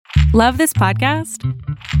Love this podcast?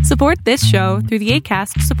 Support this show through the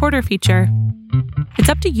Acast supporter feature. It's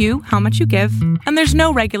up to you how much you give, and there's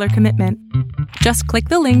no regular commitment. Just click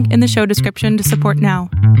the link in the show description to support now.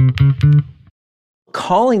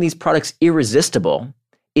 Calling these products irresistible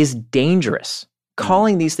is dangerous.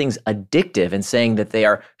 Calling these things addictive and saying that they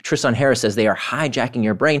are, Tristan Harris says they are hijacking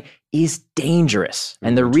your brain, is dangerous.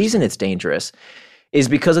 And the reason it's dangerous is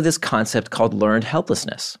because of this concept called learned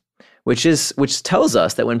helplessness, which tells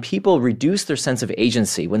us that when people reduce their sense of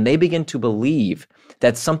agency, when they begin to believe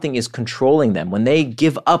that something is controlling them, when they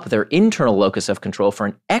give up their internal locus of control for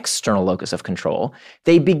an external locus of control,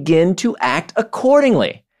 they begin to act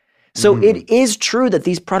accordingly. So it is true that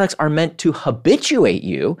these products are meant to habituate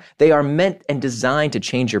you. They are meant and designed to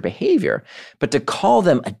change your behavior. But to call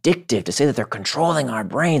them addictive, to say that they're controlling our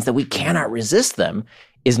brains, that we cannot resist them,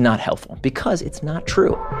 is not helpful because it's not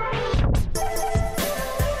true.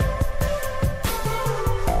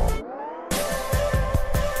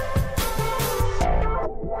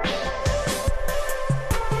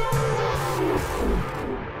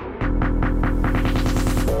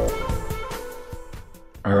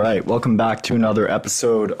 All right, welcome back to another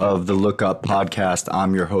episode of the Look Up podcast.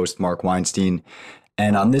 I'm your host, Mark Weinstein.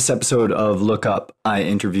 And on this episode of Look Up, I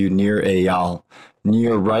interviewed Eyal.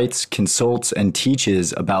 Nir writes, consults, and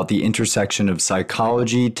teaches about the intersection of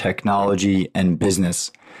psychology, technology, and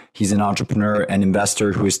business. He's an entrepreneur and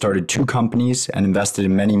investor who has started 2 companies and invested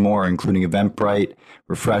in many more, including Eventbrite,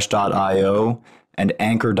 Refresh.io, and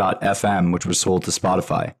Anchor.fm, which was sold to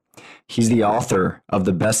Spotify. He's the author of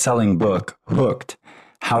the best-selling book, Hooked: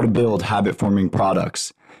 How to Build Habit-Forming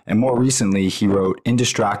Products. And more recently, he wrote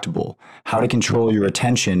Indistractable: How to Control Your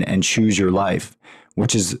Attention and Choose Your Life,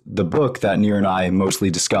 which is the book that Nir and I mostly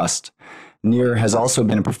discussed. Nir has also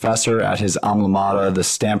been a professor at his alma mater, the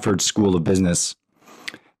Stanford School of Business.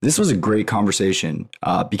 This was a great conversation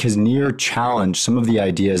because Nir challenged some of the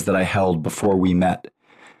ideas that I held before we met.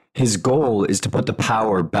 His goal is to put the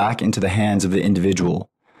power back into the hands of the individual.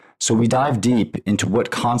 So we dive deep into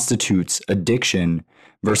what constitutes addiction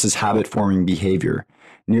versus habit-forming behavior.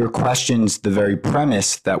 Nir questions the very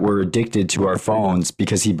premise that we're addicted to our phones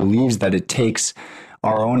because he believes that it takes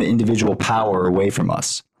our own individual power away from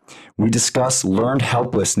us. We discuss learned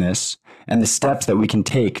helplessness and the steps that we can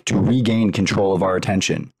take to regain control of our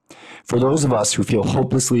attention. For those of us who feel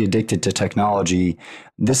hopelessly addicted to technology,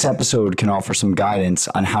 this episode can offer some guidance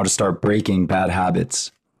on how to start breaking bad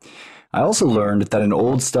habits. I also learned that an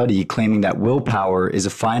old study claiming that willpower is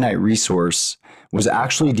a finite resource was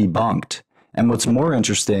actually debunked. And what's more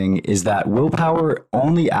interesting is that willpower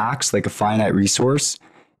only acts like a finite resource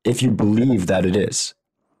if you believe that it is.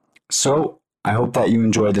 So I hope that you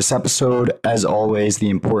enjoyed this episode. As always, the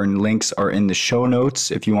important links are in the show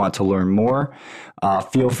notes if you want to learn more.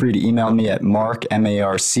 Feel free to email me at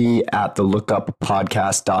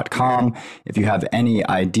mark@thelookuppodcast.com if you have any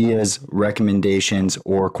ideas, recommendations,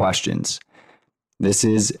 or questions. This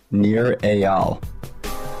is Nir Eyal.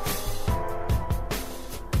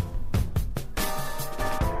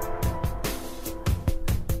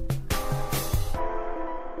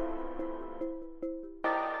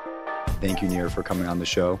 Thank you, Nir, for coming on the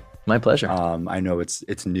show. My pleasure. I know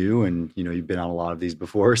it's new, and you've been on a lot of these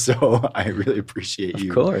before, so I really appreciate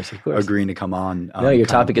you agreeing to come on. No, your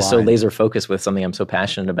topic is so laser focused with something I'm so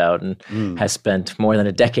passionate about, and has spent more than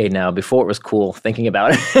a decade now. Before it was cool thinking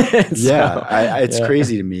about it. It's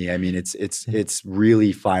crazy to me. I mean, it's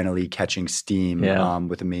really finally catching steam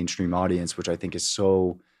with a mainstream audience, which I think is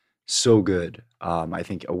so good. I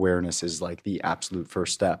think awareness is like the absolute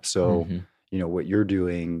first step. So. What you're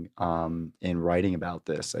doing in writing about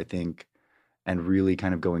this, I think, and really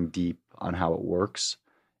kind of going deep on how it works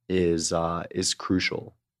is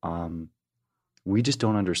crucial. We just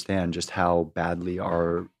don't understand just how badly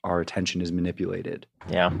our attention is manipulated.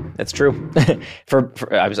 Yeah, that's true. I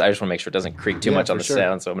just want to make sure it doesn't creak too much on the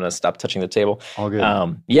sound, so I'm going to stop touching the table. All good.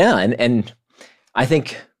 And I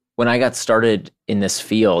think when I got started in this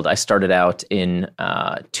field, I started out in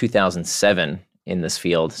 2007. In this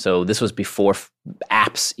field. So this was before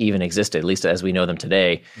apps even existed, at least as we know them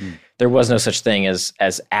today. There was no such thing as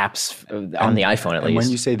apps on the iPhone, at least. And when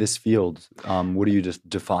you say this field, what do you just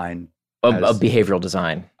define? Of behavioral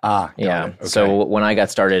design. Got it. Okay. So when I got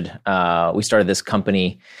started, we started this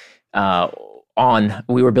company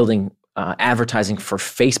we were building advertising for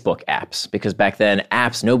Facebook apps, because back then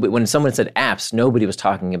when someone said apps, nobody was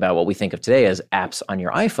talking about what we think of today as apps on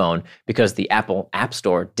your iPhone, because the Apple App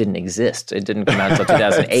Store didn't exist. It didn't come out until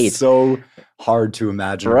 2008. It's so hard to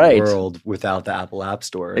imagine a world without the Apple App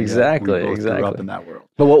Store. Exactly. We both grew up in that world.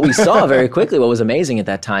 But what we saw very quickly, what was amazing at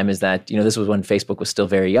that time is that, this was when Facebook was still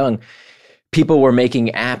very young. people were making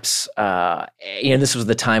apps. This was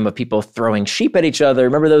the time of people throwing sheep at each other.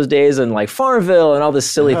 Remember those days? And like Farmville and all the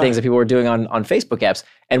silly things that people were doing on Facebook apps.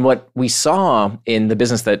 And what we saw in the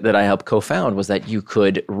business that I helped co-found was that you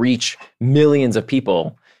could reach millions of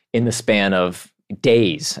people in the span of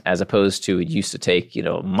days, as opposed to it used to take,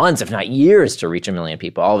 months, if not years, to reach 1 million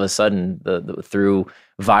people. All of a sudden, through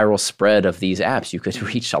viral spread of these apps, you could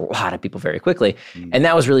reach a lot of people very quickly. And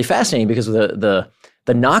that was really fascinating because the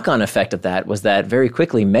knock-on effect of that was that very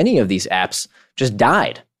quickly, many of these apps just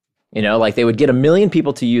died. Like they would get 1 million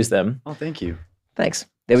people to use them. Oh, thank you. Thanks.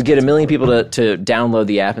 They would get 1 million people to download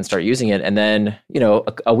the app and start using it. And then,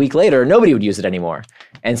 a week later, nobody would use it anymore.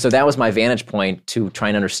 And so that was my vantage point to try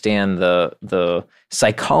and understand the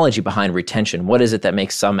psychology behind retention. What is it that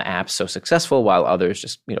makes some apps so successful while others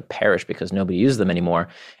just, perish because nobody uses them anymore?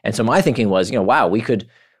 And so my thinking was, wow, we could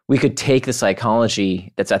take the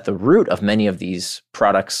psychology that's at the root of many of these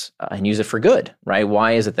products and use it for good, right?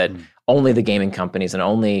 Why is it that only the gaming companies and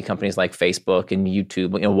only companies like Facebook and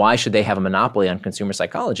YouTube, why should they have a monopoly on consumer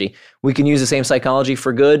psychology? We can use the same psychology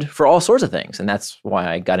for good for all sorts of things. And that's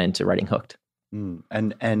why I got into writing Hooked.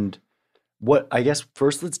 And what, I guess,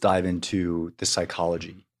 first let's dive into the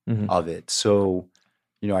psychology of it. So,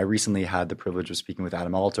 I recently had the privilege of speaking with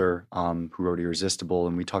Adam Alter, who wrote Irresistible,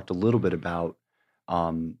 and we talked a little bit about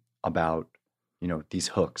these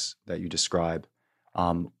hooks that you describe.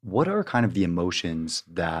 What are kind of the emotions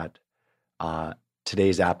that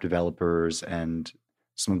today's app developers and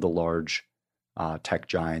some of the large tech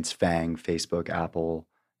giants, FAANG, Facebook, Apple,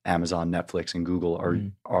 Amazon, Netflix, and Google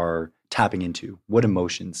are tapping into? What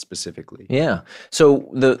emotions specifically? Yeah. So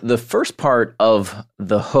the first part of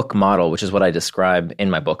the hook model, which is what I describe in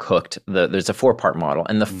my book, Hooked, there's a 4-part model.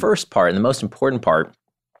 And the first part, and the most important part,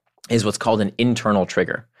 is what's called an internal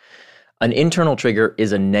trigger. An internal trigger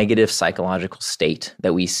is a negative psychological state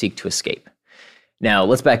that we seek to escape. Now,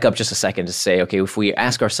 let's back up just a second to say, okay, if we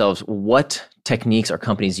ask ourselves what techniques are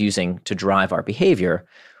companies using to drive our behavior,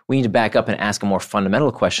 we need to back up and ask a more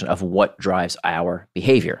fundamental question of what drives our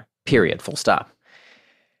behavior, period, full stop.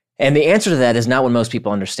 And the answer to that is not what most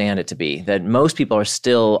people understand it to be, that most people are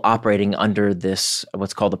still operating under this,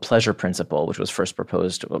 what's called the pleasure principle, which was first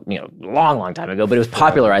proposed, long time ago, but it was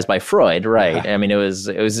popularized by Freud, right? I mean, it was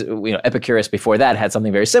Epicurus before that had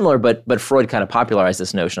something very similar, but Freud kind of popularized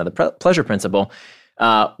this notion of the pleasure principle,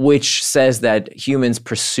 which says that humans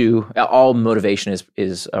pursue, all motivation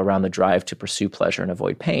is around the drive to pursue pleasure and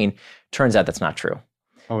avoid pain. Turns out that's not true.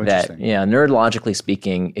 Oh, interesting. Neurologically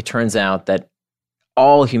speaking, it turns out that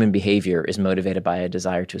all human behavior is motivated by a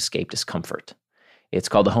desire to escape discomfort. It's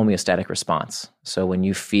called the homeostatic response. So when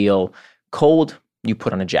you feel cold, you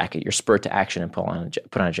put on a jacket. You're spurred to action and put on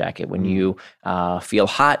a jacket. When you feel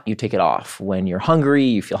hot, you take it off. When you're hungry,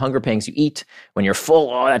 you feel hunger pangs, you eat. When you're full,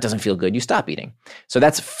 that doesn't feel good, you stop eating. So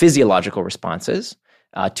that's physiological responses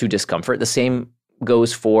to discomfort. The same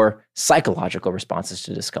goes for psychological responses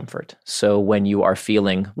to discomfort. So when you are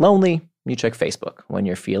feeling lonely, you check Facebook. When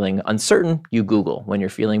you're feeling uncertain, you Google. When you're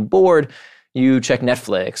feeling bored, you check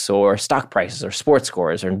Netflix or stock prices or sports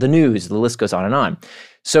scores or the news. The list goes on and on.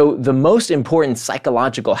 So the most important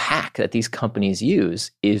psychological hack that these companies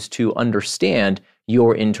use is to understand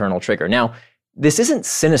your internal trigger. Now, this isn't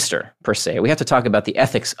sinister per se. We have to talk about the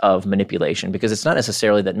ethics of manipulation because it's not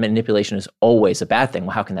necessarily that manipulation is always a bad thing.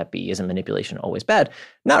 Well, how can that be? Isn't manipulation always bad?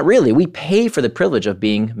 Not really. We pay for the privilege of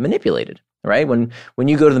being manipulated, right? When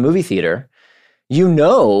you go to the movie theater, you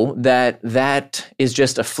know that is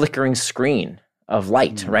just a flickering screen of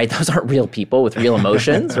light, right? Those aren't real people with real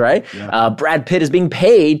emotions, right? Yeah. Brad Pitt is being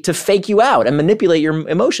paid to fake you out and manipulate your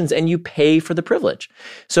emotions, and you pay for the privilege.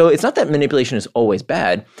 So it's not that manipulation is always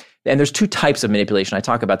bad. And there's 2 types of manipulation. I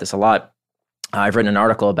talk about this a lot. I've written an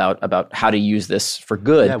article about how to use this for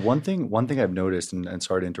good. Yeah, one thing I've noticed, and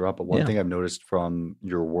sorry to interrupt, but one thing I've noticed from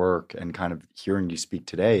your work and kind of hearing you speak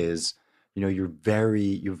today is, you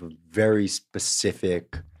have a very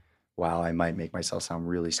specific, wow, I might make myself sound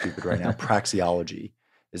really stupid right now, praxeology.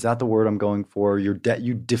 Is that the word I'm going for? You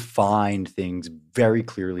define things very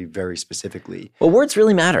clearly, very specifically. Well, words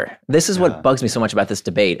really matter. This is what bugs me so much about this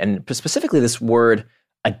debate, and specifically this word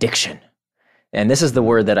addiction. And this is the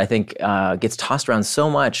word that I think gets tossed around so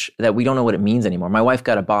much that we don't know what it means anymore. My wife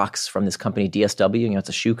got a box from this company, DSW, it's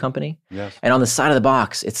a shoe company. Yes. And on the side of the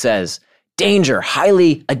box, it says, danger,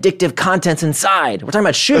 highly addictive contents inside. We're talking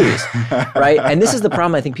about shoes, right? And this is the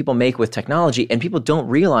problem I think people make with technology, and people don't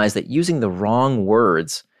realize that using the wrong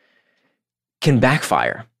words can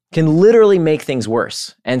backfire, can literally make things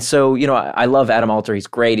worse. And so, I love Adam Alter. He's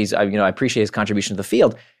great. I appreciate his contribution to the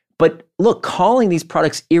field. But look, calling these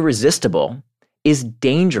products irresistible is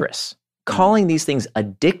dangerous. calling these things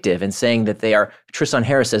addictive and saying that they are, Tristan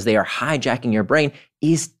Harris says they are hijacking your brain,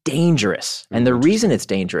 is dangerous. And the reason it's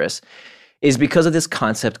dangerous is because of this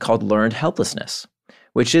concept called learned helplessness,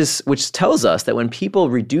 which tells us that when people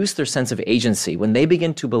reduce their sense of agency, when they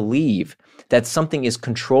begin to believe that something is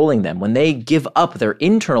controlling them, when they give up their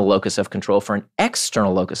internal locus of control for an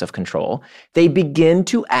external locus of control, they begin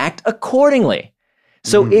to act accordingly.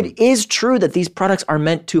 So it is true that these products are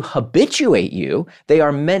meant to habituate you. They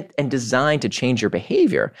are meant and designed to change your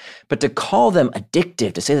behavior. But to call them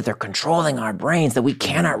addictive, to say that they're controlling our brains, that we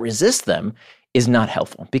cannot resist them, is not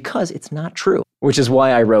helpful because it's not true, which is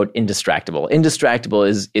why I wrote Indistractable.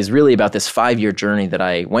 Indistractable is really about this 5-year journey that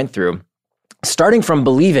I went through, starting from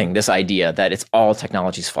believing this idea that it's all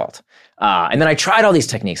technology's fault. And then I tried all these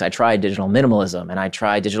techniques. I tried digital minimalism and I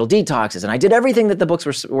tried digital detoxes and I did everything that the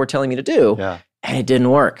books were telling me to do. Yeah. And it didn't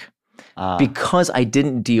work because I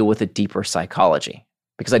didn't deal with a deeper psychology,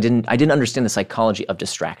 because I didn't understand the psychology of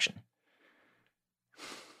distraction.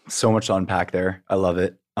 So much to unpack there. I love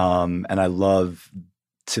it. And I love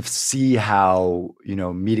to see how,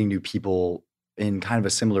 meeting new people in kind of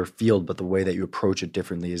a similar field, but the way that you approach it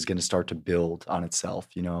differently is going to start to build on itself,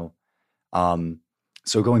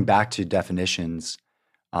 So going back to definitions,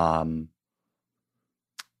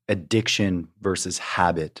 addiction versus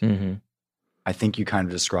habit. Mm-hmm. I think you kind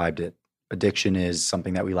of described it. Addiction is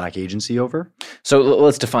something that we lack agency over. So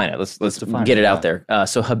let's define it. Let's get it out there.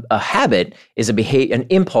 So a habit is an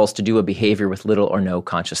impulse to do a behavior with little or no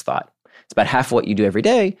conscious thought. It's about half of what you do every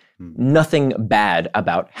day. Nothing bad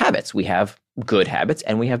about habits. We have good habits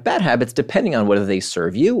and we have bad habits depending on whether they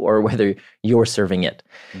serve you or whether you're serving it.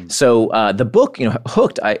 So the book,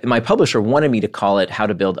 Hooked, my publisher wanted me to call it How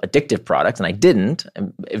to Build Addictive Products, and I didn't,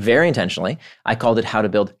 very intentionally. I called it How to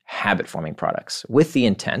Build Habit-Forming Products, with the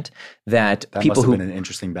intent that people must have been an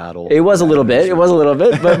interesting battle. It was a little bit,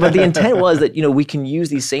 but the intent was that, we can use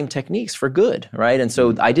these same techniques for good, right? And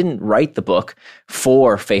so I didn't write the book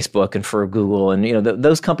for Facebook and for Google, and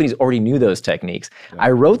those companies already knew those techniques. Yeah,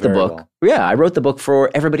 I wrote the book. Well. Yeah, I wrote the book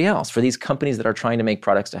for everybody else, for these companies that are trying to make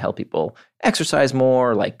products to help people exercise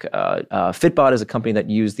more, like Fitbot is a company that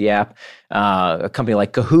used the app, a company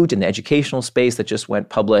like Kahoot in the educational space that just went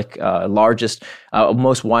public, largest,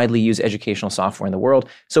 most widely used educational software in the world.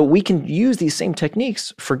 So we can use these same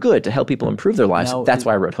techniques for good to help people improve their lives. That's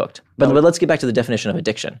why I wrote Hooked. But let's get back to the definition of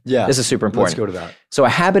addiction. Yeah, this is super important. Let's go to that. So a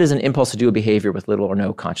habit is an impulse to do a behavior with little or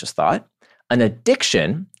no conscious thought. An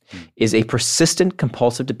addiction is a persistent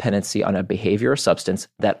compulsive dependency on a behavior or substance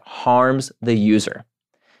that harms the user.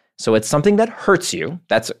 So it's something that hurts you.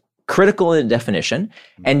 That's critical in definition.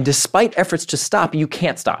 And despite efforts to stop, you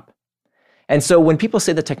can't stop. And so when people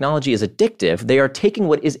say that technology is addictive, they are taking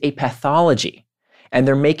what is a pathology and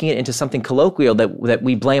they're making it into something colloquial that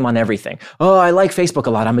we blame on everything. Oh, I like Facebook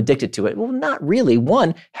a lot. I'm addicted to it. Well, not really.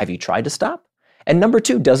 1, have you tried to stop? And number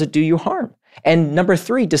 2, does it do you harm? And number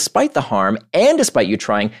 3, despite the harm and despite you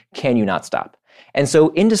trying, can you not stop? And so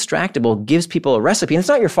Indistractable gives people a recipe. And it's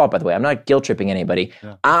not your fault, by the way. I'm not guilt-tripping anybody.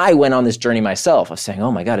 Yeah. I went on this journey myself of saying,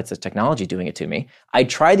 oh my God, it's the technology doing it to me. I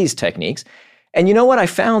tried these techniques. And you know what? I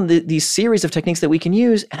found these series of techniques that we can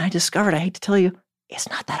use. And I discovered, I hate to tell you, it's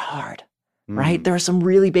not that hard, right? There are some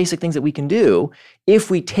really basic things that we can do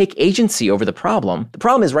if we take agency over the problem. The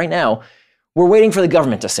problem is right now, we're waiting for the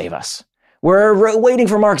government to save us. We're waiting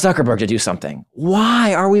for Mark Zuckerberg to do something.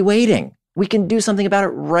 Why are we waiting? We can do something about it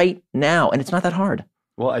right now, and it's not that hard.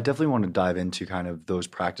 Well, I definitely want to dive into kind of those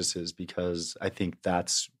practices because I think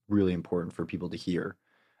that's really important for people to hear,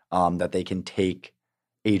 that they can take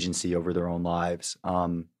agency over their own lives.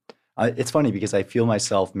 It's funny because I feel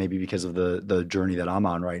myself, maybe because of the journey that I'm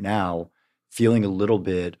on right now, feeling a little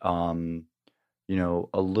bit, a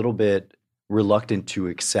little bit reluctant to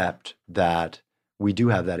accept that we do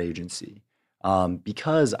have that agency.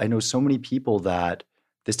 Because I know so many people that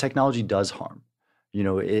this technology does harm.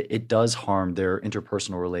 It does harm their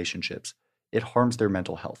interpersonal relationships. It harms their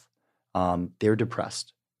mental health. They're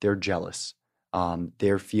depressed. They're jealous.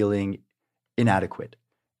 They're feeling inadequate.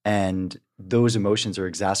 And those emotions are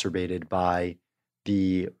exacerbated by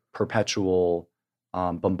the perpetual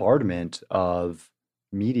bombardment of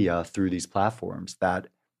media through these platforms that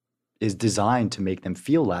is designed to make them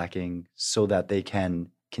feel lacking so that they can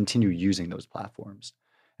continue using those platforms.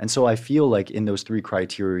 And so I feel like in those 3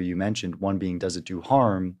 criteria you mentioned, one being, does it do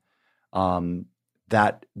harm?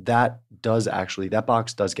 That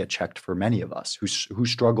box does get checked for many of us who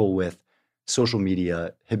struggle with social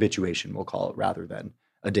media habituation, we'll call it, rather than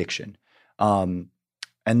addiction. And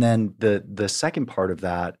then the second part of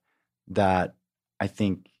that I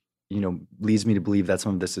think, leads me to believe that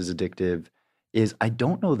some of this is addictive is I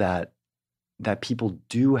don't know that that people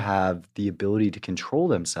do have the ability to control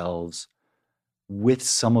themselves with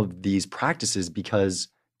some of these practices because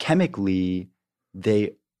chemically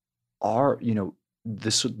they are,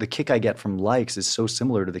 the kick I get from likes is so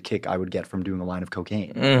similar to the kick I would get from doing a line of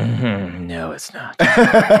cocaine. Mm-hmm. No, it's not.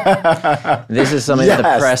 This is something that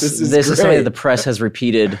the press. This is something that the press has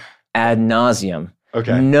repeated ad nauseum.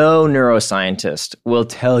 Okay. No neuroscientist will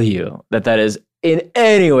tell you that is in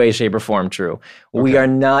any way, shape, or form true. Okay. We are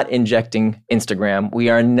not injecting Instagram. We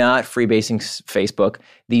are not freebasing Facebook.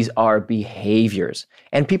 These are behaviors,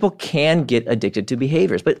 and people can get addicted to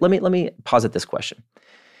behaviors. But let me posit this question.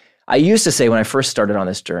 I used to say when I first started on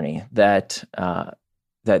this journey that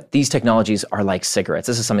these technologies are like cigarettes.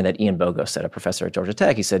 This is something that Ian Bogo said, a professor at Georgia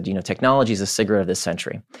Tech. He said, technology is a cigarette of this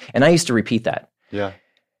century. And I used to repeat that. Yeah.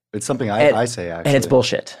 It's something I say, actually. And it's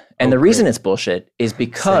bullshit. And the reason it's bullshit is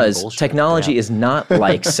because technology is not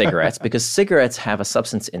like cigarettes, because cigarettes have a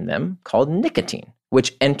substance in them called nicotine,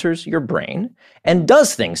 which enters your brain and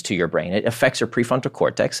does things to your brain. It affects your prefrontal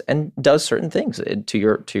cortex and does certain things to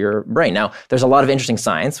your brain. Now, there's a lot of interesting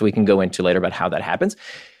science we can go into later about how that happens.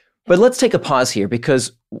 But let's take a pause here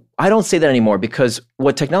because I don't say that anymore because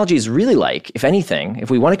what technology is really like, if anything,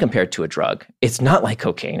 if we want to compare it to a drug, it's not like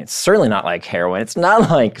cocaine. It's certainly not like heroin. It's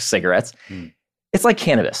not like cigarettes. It's like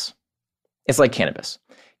cannabis. It's like cannabis.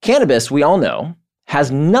 Cannabis, we all know,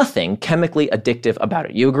 has nothing chemically addictive about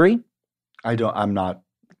it. You agree? I don't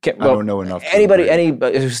know enough.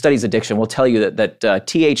 Anybody who studies addiction will tell you that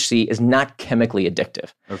THC is not chemically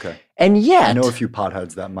addictive. Okay. And yet, I know a few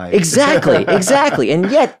potheads that might. Exactly. And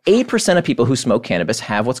yet, 8% of people who smoke cannabis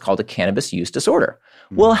have what's called a cannabis use disorder.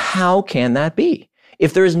 Well, how can that be?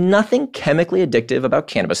 If there is nothing chemically addictive about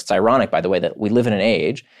cannabis, it's ironic, by the way, that we live in an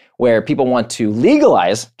age where people want to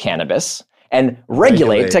legalize cannabis and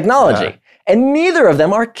regulate technology. Yeah. And neither of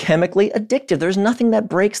them are chemically addictive. There's nothing that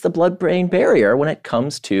breaks the blood-brain barrier when it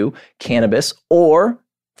comes to cannabis or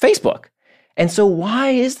Facebook. And so why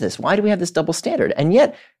is this? Why do we have this double standard? And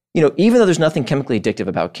yet, even though there's nothing chemically addictive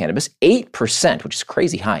about cannabis, 8%, which is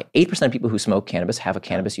crazy high, 8% of people who smoke cannabis have a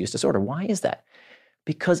cannabis use disorder. Why is that?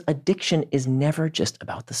 Because addiction is never just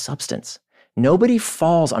about the substance. Nobody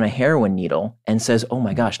falls on a heroin needle and says, oh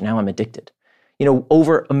my gosh, now I'm addicted.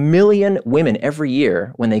 Over 1 million women every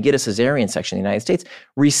year, when they get a cesarean section in the United States,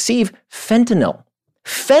 receive fentanyl.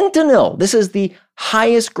 Fentanyl. This is the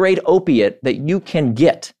highest grade opiate that you can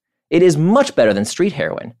get. It is much better than street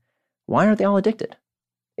heroin. Why aren't they all addicted?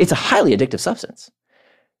 It's a highly addictive substance.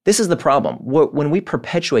 This is the problem. When we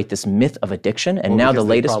perpetuate this myth of addiction, and now the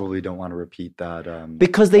latest... They probably don't want to repeat that.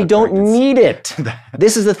 Because they don't need it.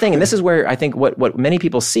 This is the thing. And this is where I think what many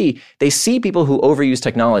people see, they see people who overuse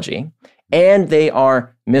technology, and they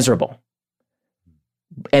are miserable.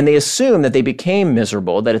 And they assume that they became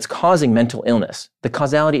miserable, that it's causing mental illness. The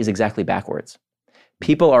causality is exactly backwards.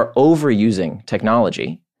 People are overusing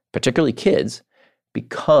technology, particularly kids,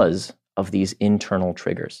 because of these internal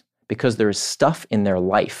triggers. Because there is stuff in their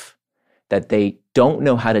life that they don't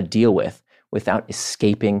know how to deal with without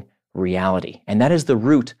escaping reality. And that is the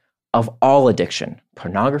root of all addiction.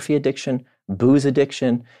 Pornography addiction, booze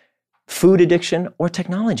addiction, food addiction, or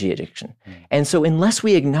technology addiction. And so unless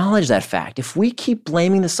we acknowledge that fact, if we keep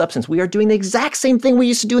blaming the substance, we are doing the exact same thing we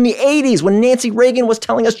used to do in the 80s when Nancy Reagan was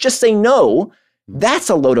telling us just say no. That's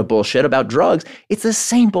a load of bullshit about drugs. It's the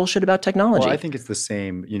same bullshit about technology. Well, I think it's the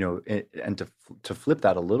same, and to flip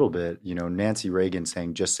that a little bit, Nancy Reagan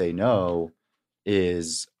saying just say no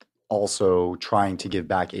is also trying to give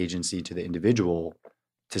back agency to the individual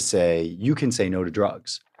to say you can say no to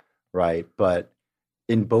drugs, right? But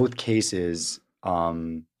in both cases,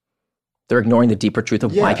 they're ignoring the deeper truth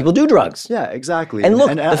of why people do drugs. Yeah, exactly. And look,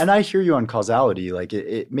 and I hear you on causality. Like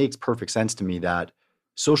it makes perfect sense to me that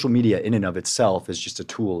social media in and of itself is just a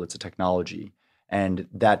tool. It's a technology. And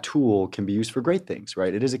that tool can be used for great things,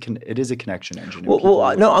 right? It is a connection engine.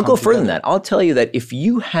 Well, no, I'll go further than that. I'll tell you that if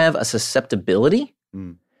you have a susceptibility,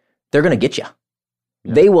 they're going to get you.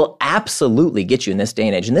 Yeah. They will absolutely get you in this day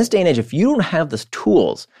and age. In this day and age, if you don't have the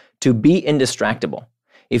tools to be indistractable,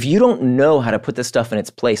 if you don't know how to put this stuff in its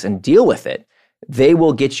place and deal with it, they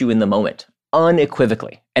will get you in the moment.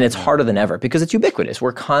 Unequivocally. And it's harder than ever because it's ubiquitous.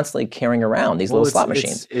 We're constantly carrying around these little slot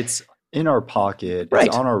machines. It's in our pocket. Right.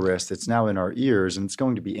 It's on our wrist. It's now in our ears, and it's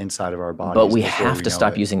going to be inside of our bodies. But we have to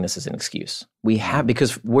stop using this as an excuse. We have,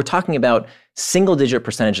 because we're talking about single-digit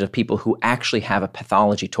percentage of people who actually have a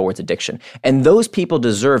pathology towards addiction. And those people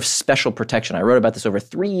deserve special protection. I wrote about this over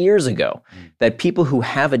 3 years ago, that people who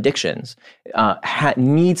have addictions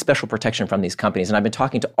need special protection from these companies. And I've been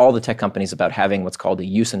talking to all the tech companies about having what's called a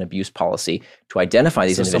use and abuse policy to identify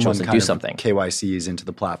these individuals and do something. KYCs into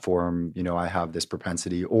the platform, I have this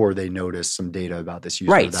propensity, or they notice some data about this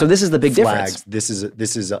user. Right. So this is the big difference. This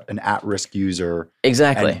is an at-risk user.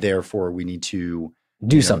 Exactly. And therefore we need to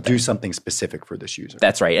do something specific for this user.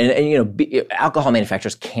 That's right. And alcohol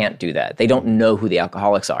manufacturers can't do that. They don't know who the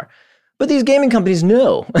alcoholics are. But these gaming companies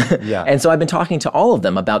know. Yeah. And so I've been talking to all of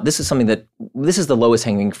them about this is the lowest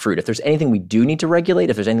hanging fruit. If there's anything we do need to regulate,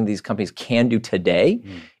 if there's anything these companies can do today,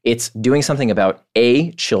 it's doing something about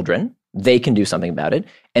A, children. They can do something about it.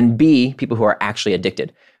 And B, people who are actually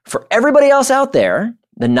addicted. For everybody else out there,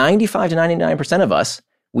 the 95 to 99% of us,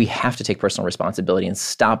 we have to take personal responsibility and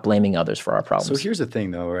stop blaming others for our problems. So here's the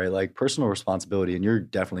thing though, right? Like personal responsibility, and you're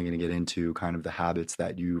definitely going to get into kind of the habits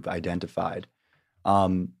that you've identified.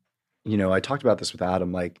 I talked about this with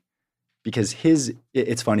Adam, because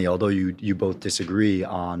it's funny, although you both disagree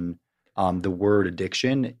on the word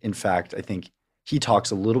addiction. In fact, I think he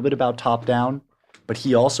talks a little bit about top down, but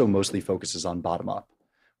he also mostly focuses on bottom up,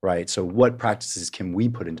 right? So what practices can we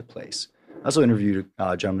put into place? I also interviewed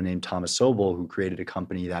a gentleman named Thomas Sobel, who created a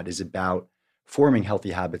company that is about forming healthy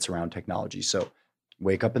habits around technology. So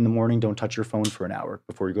wake up in the morning, don't touch your phone for an hour.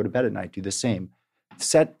 Before you go to bed at night, do the same.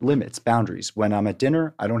 Set limits, boundaries. When I'm at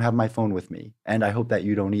dinner, I don't have my phone with me. And I hope that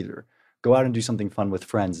you don't either. Go out and do something fun with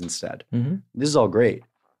friends instead. Mm-hmm. This is all great.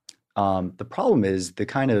 The problem is the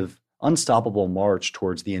kind of unstoppable march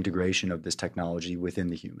towards the integration of this technology within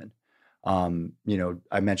the human.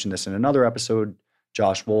 I mentioned this in another episode.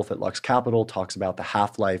 Josh Wolf at Lux Capital talks about the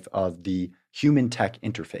half-life of the human tech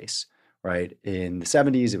interface, right? In the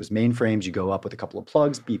 70s, it was mainframes. You go up with a couple of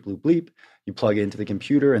plugs, beep, bloop, bleep. You plug into the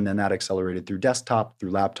computer, and then that accelerated through desktop,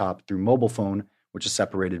 through laptop, through mobile phone, which is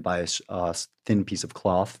separated by a thin piece of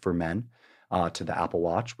cloth for men, to the Apple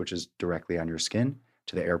Watch, which is directly on your skin,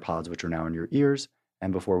 to the AirPods, which are now in your ears.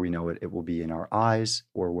 And before we know it, it will be in our eyes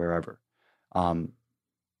or wherever.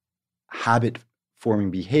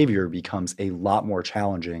 Habit-forming behavior becomes a lot more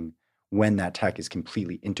challenging when that tech is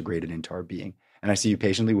completely integrated into our being. And I see you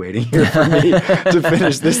patiently waiting here for me to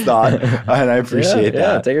finish this thought, and I appreciate that.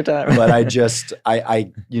 Yeah, take your time. But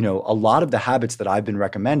a lot of the habits that I've been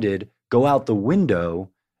recommended go out the window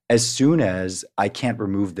as soon as I can't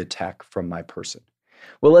remove the tech from my person.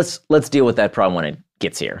 Well, let's deal with that problem when it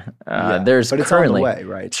gets here. But it's currently on the way,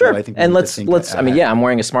 right? Sure. So I think and I'm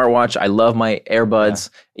wearing a smartwatch. I love my earbuds,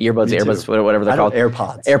 whatever they're called.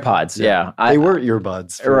 AirPods. Yeah. They were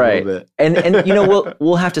earbuds for a little bit. And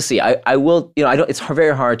we'll have to see. I don't. It's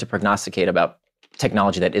very hard to prognosticate about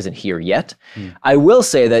technology that isn't here yet. I will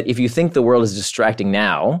say that if you think the world is distracting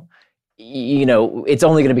now, it's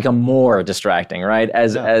only going to become more distracting, right?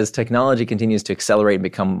 As technology continues to accelerate and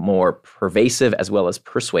become more pervasive as well as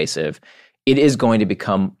persuasive, it is going to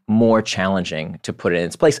become more challenging to put it in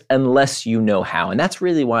its place unless you know how. And that's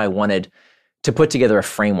really why I wanted to put together a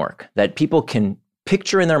framework that people can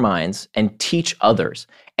picture in their minds and teach others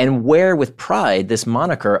and wear with pride this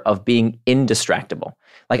moniker of being indistractable.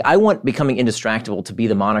 Like, I want becoming indistractable to be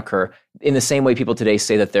the moniker in the same way people today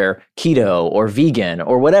say that they're keto or vegan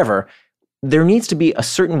or whatever. There needs to be a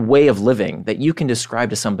certain way of living that you can describe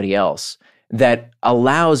to somebody else that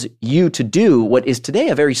allows you to do what is today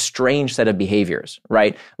a very strange set of behaviors,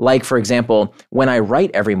 right? Like, for example, when I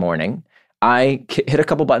write every morning, I hit a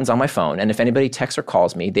couple buttons on my phone, and if anybody texts or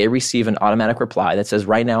calls me, they receive an automatic reply that says,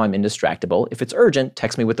 right now I'm indistractable. If it's urgent,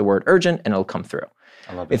 text me with the word urgent, and it'll come through.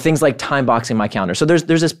 I love it. Things like time boxing my calendar. So there's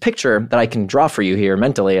this picture that I can draw for you here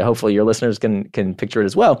mentally. Hopefully your listeners can picture it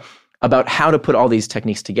as well, about how to put all these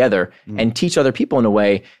techniques together and teach other people in a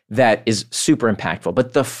way that is super impactful.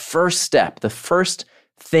 But the first step, the first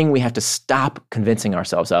thing we have to stop convincing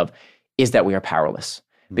ourselves of is that we are powerless.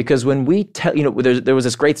 Because when we tell, there was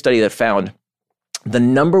this great study that found the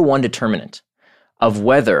number one determinant of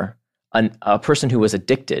whether a person who was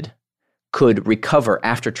addicted could recover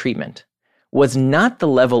after treatment was not the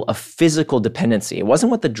level of physical dependency. It wasn't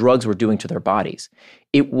what the drugs were doing to their bodies.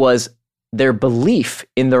 It was their belief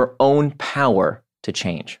in their own power to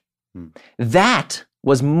change. That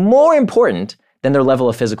was more important than their level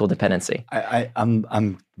of physical dependency.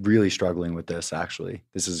 I'm really struggling with this, actually.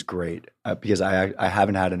 This is great because I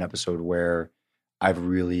haven't had an episode where I've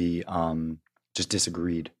really just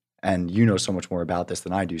disagreed. And you know so much more about this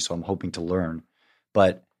than I do, so I'm hoping to learn.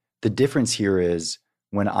 But the difference here is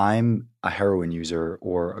when I'm a heroin user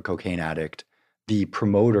or a cocaine addict, the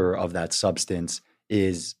promoter of that substance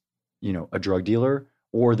is a drug dealer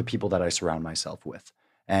or the people that I surround myself with.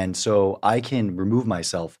 And so I can remove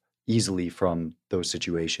myself easily from those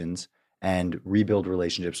situations and rebuild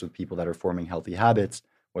relationships with people that are forming healthy habits,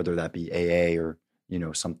 whether that be AA or,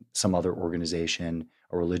 some other organization,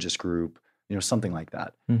 a religious group, something like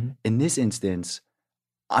that. Mm-hmm. In this instance,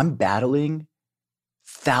 I'm battling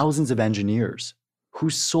thousands of engineers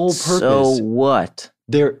whose sole purpose. So what?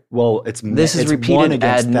 This is repeated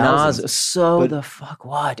ad nauseum. So the fuck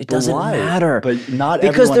what? It doesn't matter. But not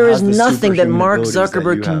because there is has the nothing that superhuman Mark abilities that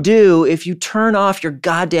Zuckerberg you can have. do if you turn off your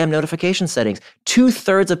goddamn notification settings.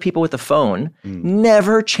 2/3 of people with a phone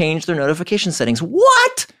never change their notification settings.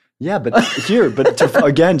 What? Yeah, but just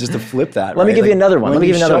to flip that. Let me give you another one. When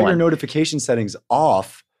you shut your notification settings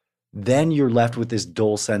off, then you're left with this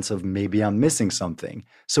dull sense of maybe I'm missing something.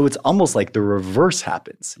 So it's almost like the reverse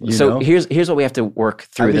happens. Here's what we have to work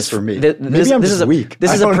through. At least for me. Maybe I'm just weak.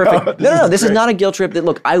 This is a perfect. No. This is not a guilt trip.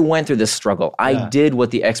 Look, I went through this struggle. I did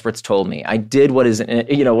what the experts told me. I did what is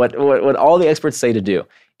what all the experts say to do.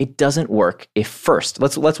 It doesn't work if first.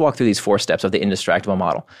 Let's walk through these 4 steps of the indistractable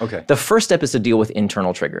model. Okay. The first step is to deal with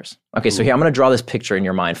internal triggers. Okay. So here I'm going to draw this picture in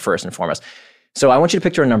your mind first and foremost. So I want you to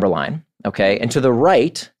picture a number line. Okay, and to the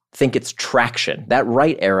right, think it's traction. That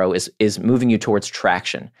right arrow is moving you towards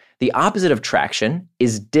traction. The opposite of traction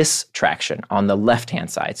is distraction on the left-hand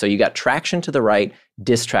side. So you got traction to the right,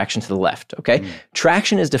 distraction to the left, okay?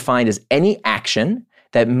 Traction is defined as any action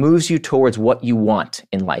that moves you towards what you want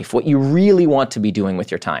in life, what you really want to be doing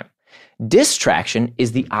with your time. Distraction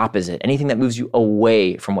is the opposite, anything that moves you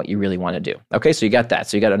away from what you really want to do. Okay, so you got that.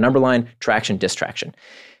 So you got a number line, traction, distraction.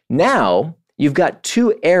 Now, you've got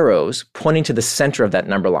 2 arrows pointing to the center of that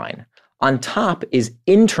number line. On top is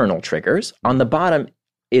internal triggers. On the bottom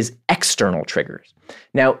is external triggers.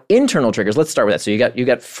 Now, internal triggers, let's start with that. So you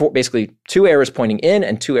got basically 2 arrows pointing in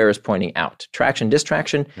and 2 arrows pointing out. Traction,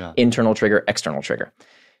 distraction, internal trigger, external trigger.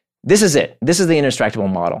 This is it. This is the indistractable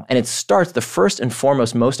model. And it starts, the first and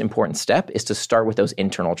foremost, most important step is to start with those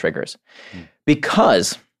internal triggers.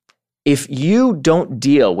 Because if you don't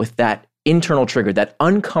deal with that internal trigger, that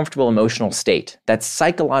uncomfortable emotional state, that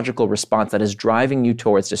psychological response that is driving you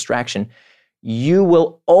towards distraction, you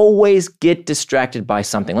will always get distracted by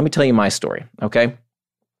something. Let me tell you my story, okay?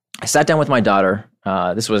 I sat down with my daughter.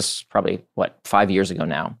 This was probably, 5 years ago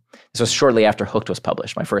now. This was shortly after Hooked was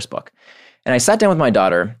published, my first book. And I sat down with my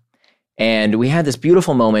daughter, and we had this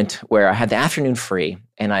beautiful moment where I had the afternoon free,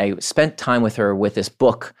 and I spent time with her with this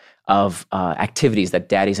book of activities that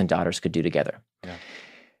daddies and daughters could do together. Yeah.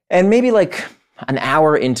 And maybe like an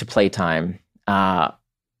hour into playtime,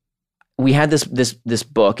 we had this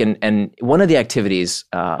book, and one of the activities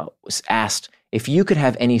was asked, if you could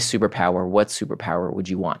have any superpower, what superpower would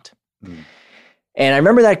you want? And I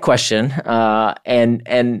remember that question,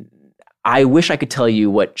 and I wish I could tell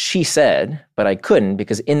you what she said, but I couldn't,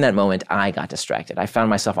 because in that moment, I got distracted. I found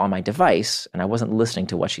myself on my device, and I wasn't listening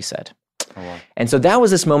to what she said. Oh, wow. And so that was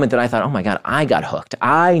this moment that I thought, oh my God, I got hooked.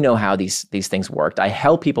 I know how these things worked. I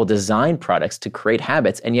help people design products to create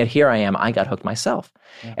habits, and yet here I am, I got hooked myself.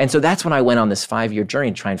 Yeah. And so that's when I went on this 5-year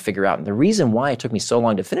journey to try and figure out. And the reason why it took me so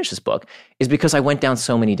long to finish this book is because I went down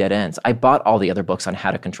so many dead ends. I bought all the other books on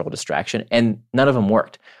how to control distraction, and none of them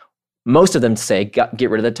worked. Most of them say, get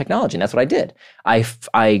rid of the technology, and that's what I did.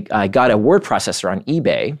 I got a word processor on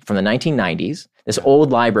eBay from the 1990s. This old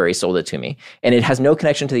library sold it to me, and it has no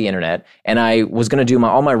connection to the internet, and I was going to do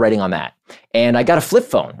all my writing on that. And I got a flip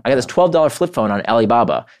phone. I got this $12 flip phone on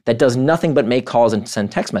Alibaba that does nothing but make calls and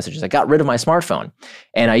send text messages. I got rid of my smartphone,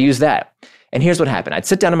 and I used that. And here's what happened. I'd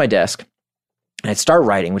sit down at my desk, and I'd start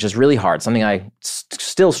writing, which is really hard, something I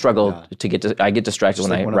still struggle to get to. I get distracted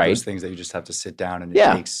when I write. One of those things that you just have to sit down, and it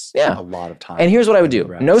takes a lot of time. And here's what I would do.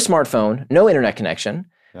 No smartphone, no internet connection,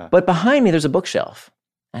 but behind me there's a bookshelf.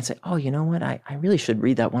 I'd say, oh, you know what? I really should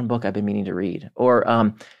read that one book I've been meaning to read. Or,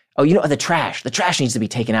 the trash needs to be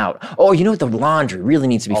taken out. Oh, the laundry really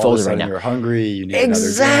needs to be folded right now. You're hungry, you need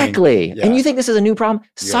exactly. Another drink. And you think this is a new problem?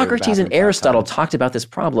 Socrates and Aristotle talked about this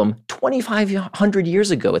problem 2,500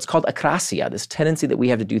 years ago. It's called akrasia, this tendency that we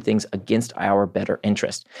have to do things against our better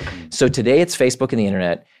interest. So today it's Facebook and the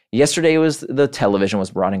internet. Yesterday it was the television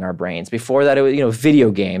was rotting our brains. Before that it was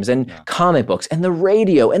video games and comic books and the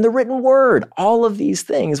radio and the written word. All of these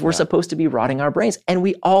things were supposed to be rotting our brains, and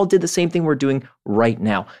we all did the same thing we're doing right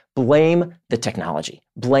now. Blame the technology.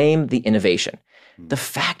 Blame the innovation. The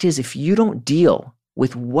fact is, if you don't deal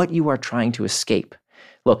with what you are trying to escape,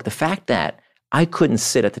 look, the fact that I couldn't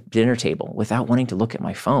sit at the dinner table without wanting to look at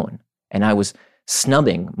my phone, and I was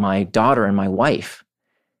snubbing my daughter and my wife,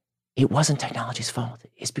 it wasn't technology's fault.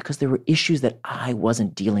 It's because there were issues that I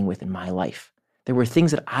wasn't dealing with in my life. There were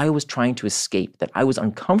things that I was trying to escape, that I was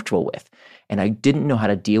uncomfortable with, and I didn't know how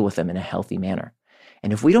to deal with them in a healthy manner.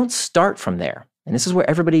 And if we don't start from there, and this is where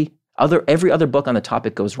every other book on the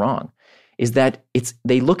topic goes wrong, is that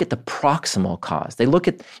they look at the proximal cause. They look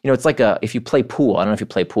at, it's like if you play pool, I don't know if you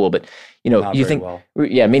play pool, but Not you very think, well.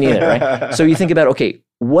 Yeah, me neither, right? So you think about, okay,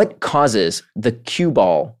 what causes the cue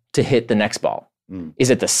ball to hit the next ball? Is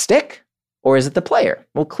it the stick or is it the player?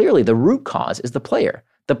 Well, clearly the root cause is the player.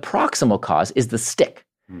 The proximal cause is the stick.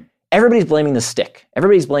 Everybody's blaming the stick.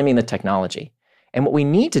 Everybody's blaming the technology. And what we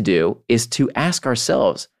need to do is to ask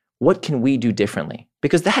ourselves, what can we do differently?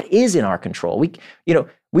 Because that is in our control. We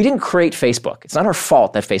didn't create Facebook. It's not our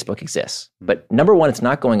fault that Facebook exists. But number one, it's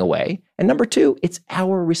not going away. And number two, it's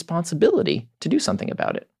our responsibility to do something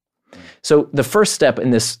about it. So the first step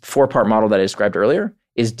in this 4-part model that I described earlier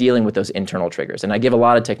is dealing with those internal triggers. And I give a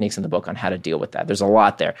lot of techniques in the book on how to deal with that. There's a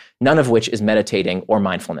lot there, none of which is meditating or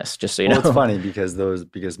mindfulness, just so you know. It's funny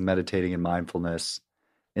because meditating and mindfulness,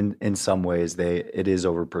 in some ways, it is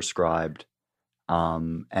overprescribed.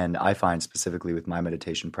 And I find specifically with my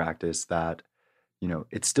meditation practice that,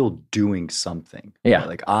 it's still doing something. Yeah.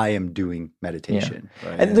 Like I am doing meditation. Yeah.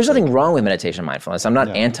 Right? And there's nothing wrong with meditation and mindfulness. I'm not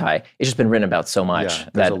anti. It's just been written about so much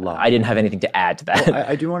that I didn't have anything to add to that. Well,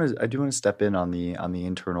 I do want to step in on the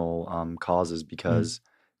internal causes because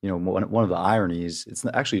one of the ironies, it's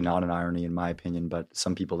actually not an irony in my opinion, but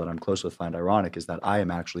some people that I'm close with find ironic, is that I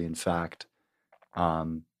am actually in fact I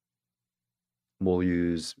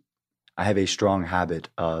have a strong habit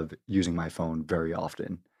of using my phone very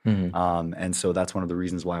often. And so that's one of the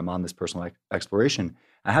reasons why I'm on this personal exploration.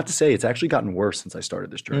 I have to say it's actually gotten worse since I started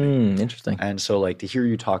this journey. Interesting. And so to hear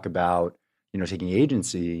you talk about, taking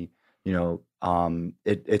agency,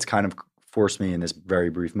 it's kind of forced me in this very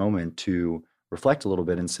brief moment to reflect a little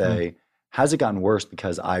bit and say, has it gotten worse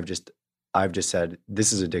because I've just said,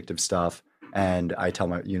 this is addictive stuff. And I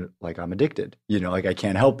tell I'm addicted, I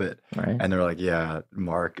can't help it. Right. And they're like, yeah,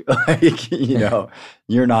 Mark,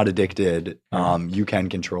 you're not addicted. You can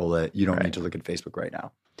control it. You don't need to look at Facebook right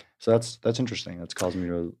now. So that's interesting. That's caused me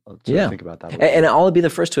to think about that. And I'll be the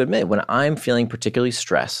first to admit, when I'm feeling particularly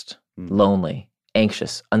stressed, lonely,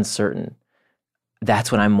 anxious, uncertain,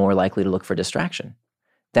 that's when I'm more likely to look for distraction.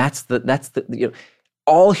 That's the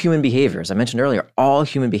all human behavior, as I mentioned earlier, all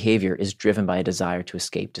human behavior is driven by a desire to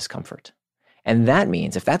escape discomfort. And that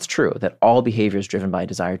means, if that's true, that all behavior is driven by a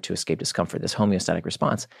desire to escape discomfort, this homeostatic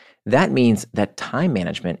response, that means that time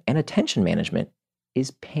management and attention management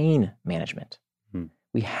is pain management.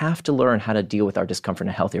 We have to learn how to deal with our discomfort in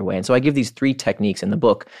a healthier way. And so I give these 3 techniques in the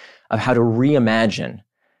book of how to reimagine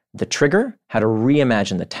the trigger, how to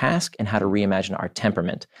reimagine the task, and how to reimagine our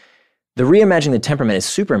temperament. The reimagining the temperament is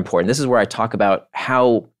super important. This is where I talk about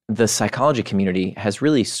how the psychology community has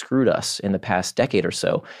really screwed us in the past decade or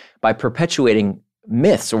so by perpetuating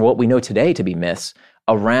myths, or what we know today to be myths,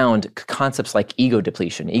 around concepts like ego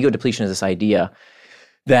depletion. Ego depletion is this idea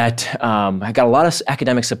that I got a lot of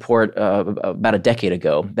academic support about a decade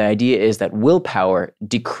ago. The idea is that willpower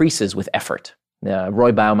decreases with effort.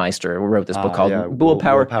 Roy Baumeister wrote this book called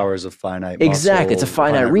Willpower. Willpower is a finite Exactly. It's a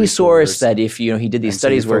finite resource that if he did these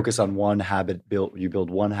studies where focus on one habit, you build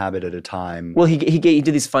one habit at a time. Well, he did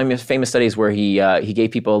these famous studies where he gave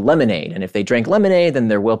people lemonade, and if they drank lemonade, then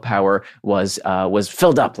their willpower was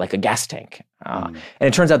filled up like a gas tank. And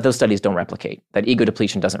it turns out those studies don't replicate. That ego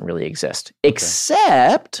depletion doesn't really exist,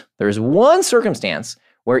 except there's one circumstance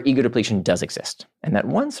where ego depletion does exist, and that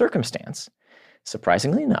one circumstance,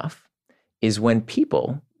 surprisingly enough, is when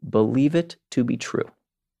people believe it to be true.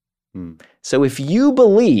 So if you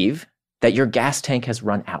believe that your gas tank has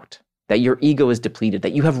run out, that your ego is depleted,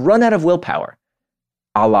 that you have run out of willpower,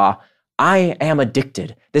 a la, I am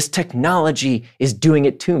addicted, this technology is doing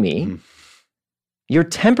it to me, your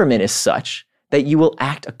temperament is such that you will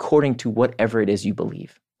act according to whatever it is you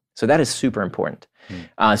believe. So that is super important.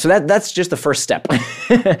 So that's just the first step.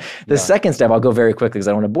 The second step, I'll go very quickly because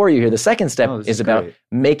I don't want to bore you here. The second step is about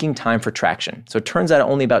making time for traction. So it turns out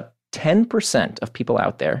only about 10% of people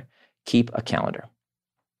out there keep a calendar,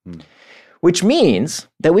 which means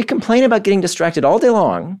that we complain about getting distracted all day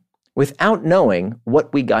long without knowing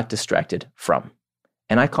what we got distracted from.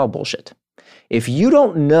 And I call bullshit. If you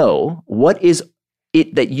don't know what is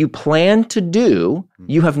it that you plan to do,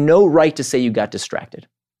 you have no right to say you got distracted.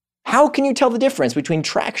 How can you tell the difference between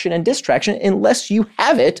traction and distraction unless you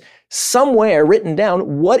have it somewhere written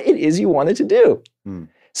down what it is you wanted to do?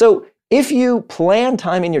 So If you plan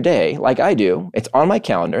time in your day, like I do, it's on my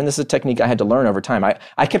calendar, and this is a technique I had to learn over time.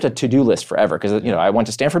 I kept a to-do list forever because I went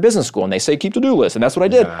to Stanford Business School, and they say keep to-do lists, and that's what I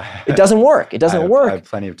did. It doesn't work. It doesn't work. I have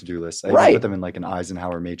plenty of to-do lists. I put them in like an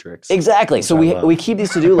Eisenhower matrix. Exactly. So we keep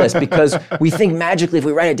these to-do lists because we think magically if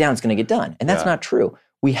we write it down, it's going to get done, and that's not true.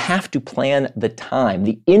 We have to plan the time,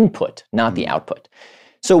 the input, not the output.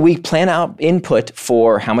 So we plan out input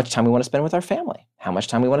for how much time we want to spend with our family, how much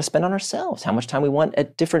time we want to spend on ourselves, how much time we want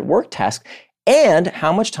at different work tasks, and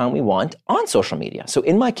how much time we want on social media. So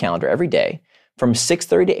in my calendar every day from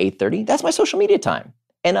 6:30 to 8:30, that's my social media time.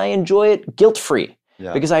 And I enjoy it guilt-free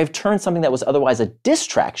because I've turned something that was otherwise a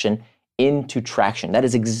distraction into traction. That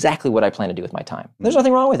is exactly what I plan to do with my time. There's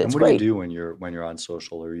nothing wrong with it. And it's what great. do you do when you're on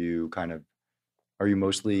social? Are you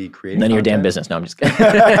mostly creating None of your damn business. No, I'm just kidding.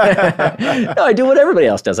 No, I do what everybody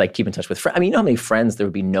else does. I keep in touch with friends. I mean, you know how many friends there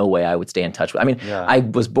would be no way I would stay in touch with? I mean, I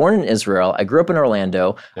was born in Israel. I grew up in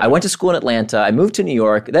Orlando. I went to school in Atlanta. I moved to New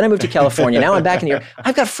York. Then I moved to California. Now I'm back in New York.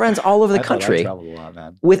 I've got friends all over the country. I traveled a lot,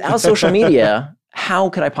 man. Without social media, how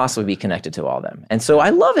could I possibly be connected to all of them? And so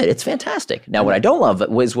I love it. It's fantastic. Now, what I don't love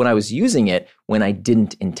was when I was using it when I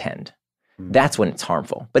didn't intend. That's when it's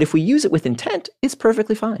harmful. But if we use it with intent, it's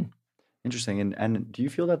perfectly fine. Interesting. And do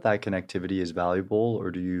you feel that connectivity is valuable,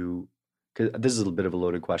 or do you, because this is a bit of a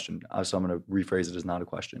loaded question, so I'm going to rephrase it as not a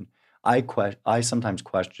question. I sometimes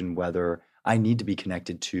question whether I need to be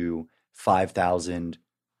connected to 5,000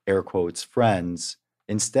 air quotes friends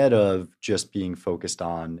instead of just being focused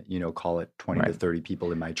on, call it 20 to 30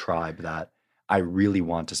 people in my tribe that I really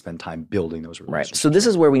want to spend time building those relationships. Right. So this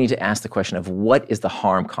is where we need to ask the question of what is the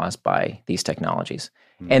harm caused by these technologies?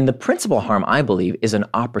 And the principal harm, I believe, is an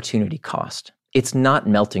opportunity cost. It's not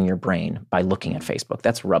melting your brain by looking at Facebook.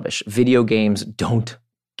 That's rubbish. Video games don't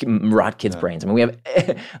rot kids' brains. I mean, we have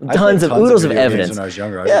tons of oodles of evidence. When I was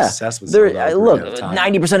younger, I was obsessed with Zelda. Look,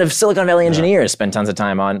 90% of Silicon Valley engineers spend tons of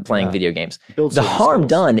time on playing video games. The harm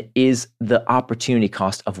done is the opportunity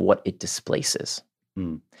cost of what it displaces.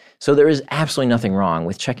 So there is absolutely nothing wrong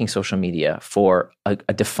with checking social media for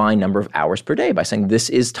a defined number of hours per day by saying, this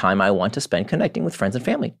is time I want to spend connecting with friends and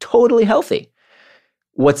family. Totally healthy.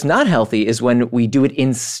 What's not healthy is when we do it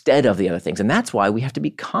instead of the other things. And that's why we have to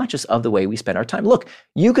be conscious of the way we spend our time. Look,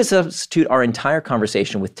 you could substitute our entire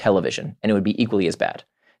conversation with television, and it would be equally as bad.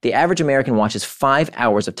 The average American watches 5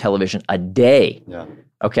 hours of television a day. Yeah.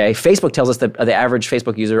 Okay, Facebook tells us that the average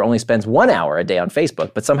Facebook user only spends 1 hour a day on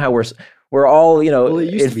Facebook, but somehow we're all, Well,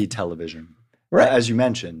 it used to be television, right? As you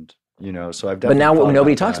mentioned, so I've definitely. But now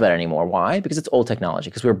nobody talks about it anymore. Why? Because it's old technology.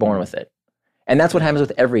 Because we were born with it, and that's what happens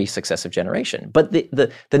with every successive generation. But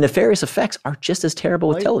the nefarious effects are just as terrible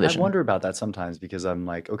with television. I wonder about that sometimes because I'm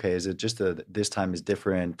like, okay, is it just this time is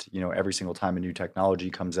different? Every single time a new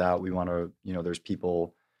technology comes out, we want to, there's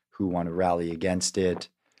people who want to rally against it.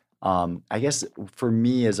 I guess for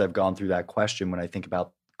me, as I've gone through that question, when I think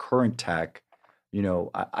about current tech,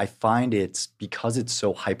 I find it's because it's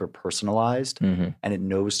so hyper-personalized and it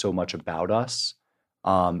knows so much about us,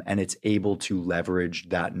 and it's able to leverage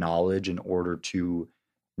that knowledge in order to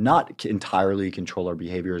not entirely control our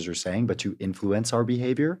behavior, as you're saying, but to influence our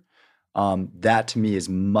behavior. That to me is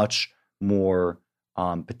much more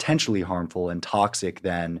potentially harmful and toxic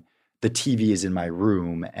than the TV is in my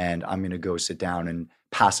room and I'm going to go sit down and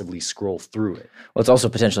passively scroll through it. Well, it's also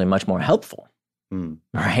potentially much more helpful,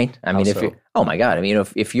 right? I mean, oh my God, I mean,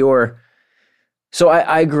 if you're, so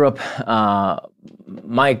I grew up,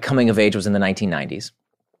 my coming of age was in the 1990s.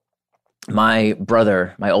 My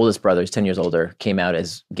oldest brother, who's 10 years older, came out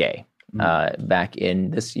as gay back in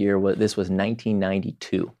this was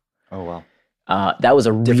 1992. Oh, wow. That was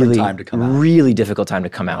a really difficult time to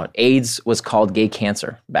come out. AIDS was called gay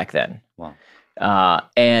cancer back then. Wow.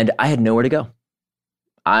 And I had nowhere to go.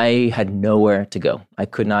 I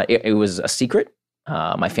could not, it was a secret.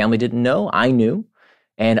 My family didn't know. I knew.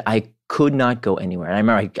 And I could not go anywhere. And I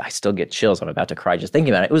remember I still get chills. I'm about to cry just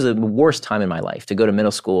thinking about it. It was the worst time in my life to go to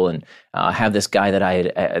middle school and have this guy that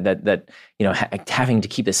I had, having to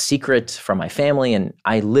keep this secret from my family. And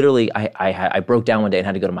I literally, I broke down one day and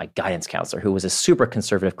had to go to my guidance counselor, who was a super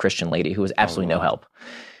conservative Christian lady who was absolutely no help.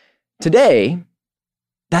 Today,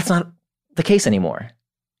 that's not the case anymore.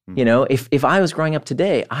 If I was growing up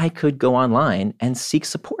today, I could go online and seek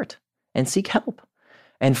support and seek help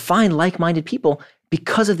and find like-minded people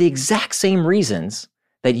because of the exact same reasons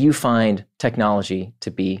that you find technology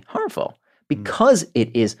to be harmful, because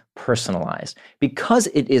it is personalized, because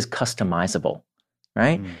it is customizable,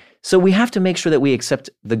 right? So we have to make sure that we accept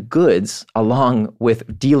the goods along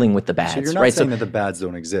with dealing with the bads. So you're not saying that the bads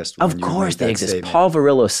don't exist. Of course they exist. Statement. Paul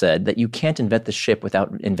Virillo said that you can't invent the ship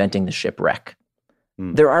without inventing the shipwreck.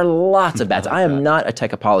 There are lots of bad. I am not a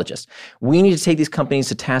tech apologist. We need to take these companies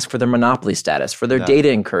to task for their monopoly status, for their data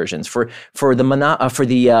incursions, for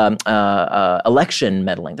the election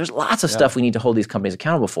meddling. There's lots of stuff we need to hold these companies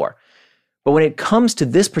accountable for. But when it comes to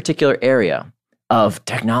this particular area of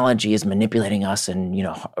technology is manipulating us and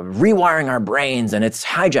rewiring our brains and it's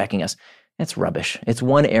hijacking us, it's rubbish. It's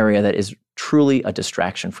one area that is truly a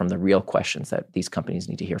distraction from the real questions that these companies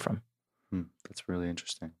need to hear from. That's really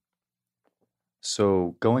interesting.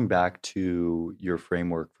 So going back to your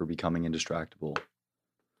framework for becoming indistractable,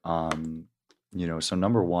 so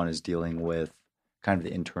number one is dealing with kind of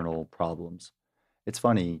the internal problems. It's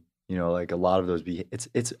funny, like a lot of those,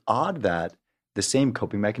 it's odd that the same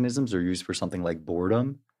coping mechanisms are used for something like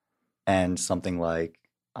boredom and something like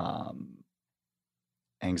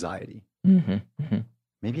anxiety.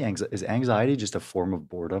 Maybe is anxiety just a form of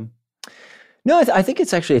boredom? No, I think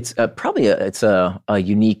it's actually probably a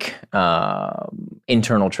unique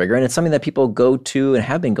internal trigger, and it's something that people go to and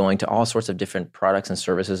have been going to all sorts of different products and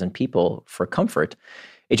services and people for comfort.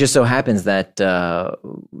 It just so happens that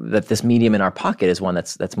that this medium in our pocket is one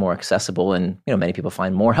that's more accessible, and many people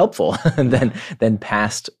find more helpful than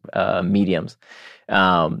past mediums.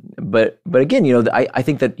 But again, I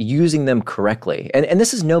think that using them correctly, and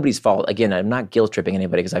this is nobody's fault. Again, I'm not guilt tripping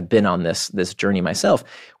anybody because I've been on this journey myself.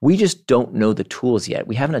 We just don't know the tools yet.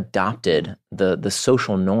 We haven't adopted the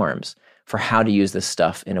social norms for how to use this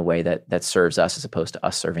stuff in a way that serves us as opposed to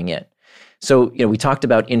us serving it. So, we talked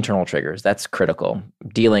about internal triggers. That's critical.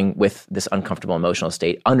 Dealing with this uncomfortable emotional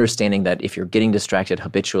state, understanding that if you're getting distracted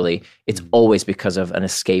habitually, it's always because of an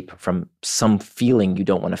escape from some feeling you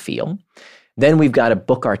don't want to feel. Then we've got to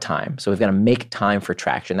book our time. So we've got to make time for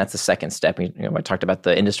traction. That's the second step. I talked about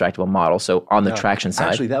the indistractable model. So on the traction side.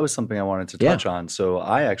 Actually, that was something I wanted to touch on. So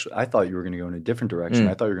I thought you were going to go in a different direction.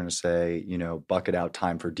 I thought you were going to say, bucket out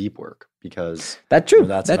time for deep work because that's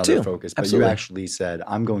another focus. But you actually said,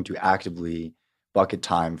 I'm going to actively bucket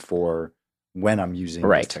time for when I'm using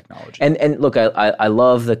this technology. And look, I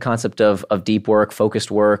love the concept of deep work,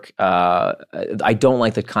 focused work. I don't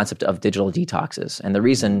like the concept of digital detoxes. And the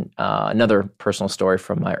reason, another personal story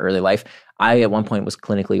from my early life, I at one point was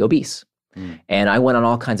clinically obese. And I went on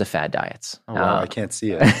all kinds of fad diets. Oh, wow, I can't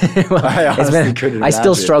see it. Well, I honestly couldn't imagine. I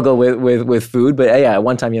still struggle with food, but yeah, at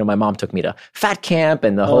one time, my mom took me to fat camp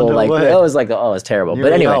and the whole it was terrible.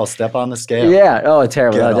 But anyway, step on the scale. Yeah,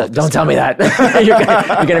 terrible. Don't tell me that.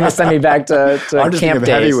 you're gonna send me back to I'm just camp thinking of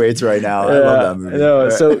days. Heavyweights right now. I love that movie. No,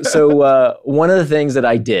 so one of the things that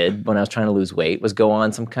I did when I was trying to lose weight was go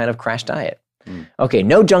on some kind of crash diet. Okay,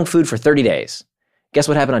 no junk food for 30 days. Guess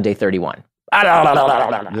what happened on day 31?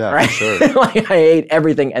 Yeah, right? Sure. Like I ate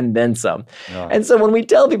everything and then some. Yeah. And so when we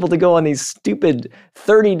tell people to go on these stupid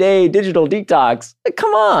 30-day digital detox,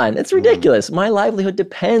 come on, it's ridiculous. My livelihood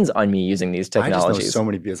depends on me using these technologies. I just know so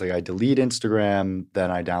many people. It's like I delete Instagram,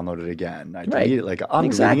 then I download it again. I delete it. Like I'm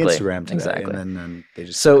deleting Instagram today, and then they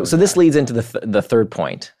just so this leads into the third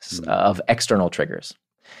point of external triggers.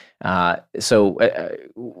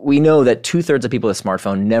 We know that 2/3 of people with a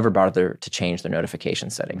smartphone never bother to change their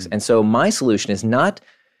notification settings. And so my solution is not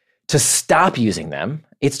to stop using them,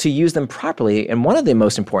 it's to use them properly. And one of the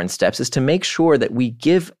most important steps is to make sure that we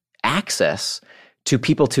give access to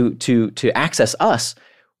people to access us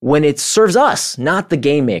when it serves us, not the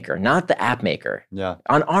game maker, not the app maker,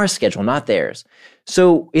 on our schedule, not theirs.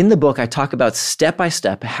 So in the book, I talk about step by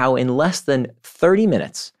step how in less than 30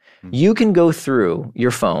 minutes, you can go through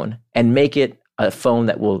your phone and make it a phone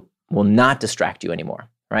that will not distract you anymore,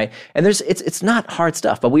 right? And it's not hard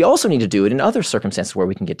stuff, but we also need to do it in other circumstances where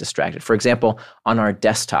we can get distracted. For example, on our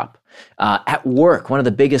desktop. At work, one of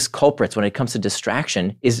the biggest culprits when it comes to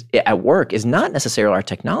distraction is not necessarily our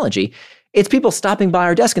technology. It's people stopping by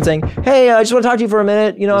our desk and saying, "Hey, I just want to talk to you for a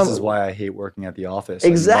minute." This is why I hate working at the office.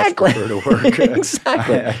 Exactly. I much prefer to work.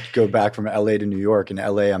 Exactly. I go back from LA to New York. In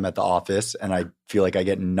LA, I'm at the office, and I feel like I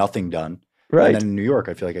get nothing done. Right. And then in New York,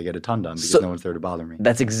 I feel like I get a ton done because no one's there to bother me.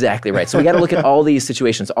 That's exactly right. So we got to look at all these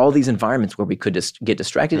situations, all these environments where we could just get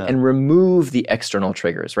distracted and remove the external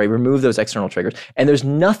triggers, right? Remove those external triggers. And there's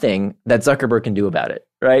nothing that Zuckerberg can do about it,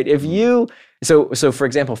 right? So for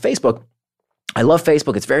example, Facebook, I love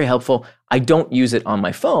Facebook. It's very helpful. I don't use it on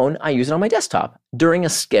my phone. I use it on my desktop during a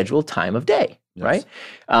scheduled time of day, right?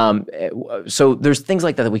 So there's things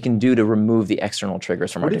like that we can do to remove the external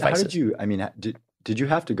triggers from our devices. Did you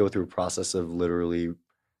have to go through a process of literally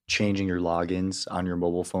changing your logins on your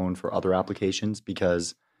mobile phone for other applications?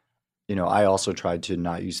 Because, I also tried to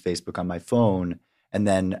not use Facebook on my phone, and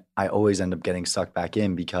then I always end up getting sucked back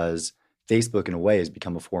in because Facebook, in a way, has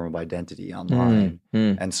become a form of identity online.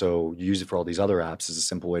 And so you use it for all these other apps as a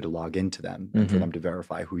simple way to log into them and for them to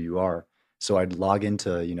verify who you are. So I'd log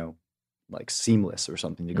into, like Seamless or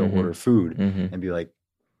something to go order food and be like,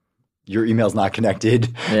 your email's not connected.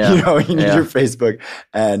 You need your Facebook.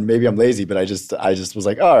 And maybe I'm lazy, but I just was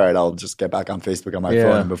like, all right, I'll just get back on Facebook on my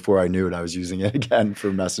phone. And before I knew it, I was using it again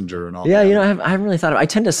for Messenger and all that. Yeah, I haven't really thought of it. I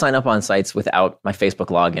tend to sign up on sites without my Facebook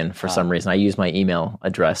login for some reason. I use my email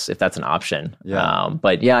address if that's an option.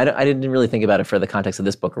 But I didn't really think about it for the context of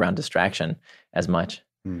this book around distraction as much.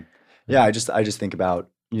 Yeah, I just think about,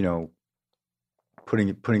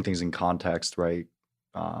 putting things in context, right?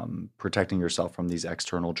 Protecting yourself from these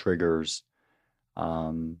external triggers.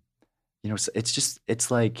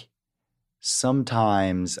 It's like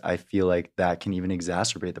sometimes I feel like that can even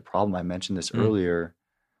exacerbate the problem. I mentioned this earlier.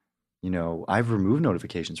 I've removed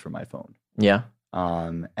notifications from my phone. Yeah.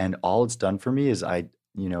 And all it's done for me is I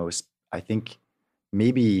think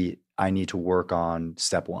maybe I need to work on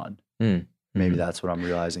step one. Maybe that's what I'm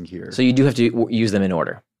realizing here. So you do have to use them in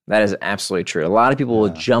order. That is absolutely true. A lot of people will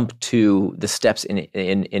jump to the steps in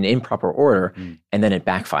improper order, and then it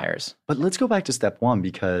backfires. But let's go back to step one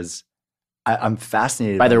because I'm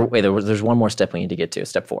fascinated. By the way, there's one more step we need to get to,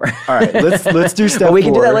 step 4. All right, let's do step 4. We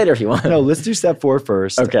can do that later if you want. No, let's do step 4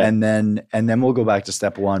 first. Okay. And then we'll go back to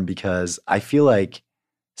step 1 because I feel like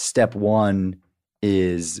step 1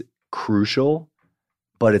 is crucial,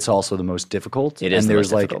 but it's also the most difficult. It is. And there's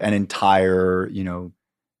difficult. An entire,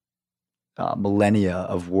 millennia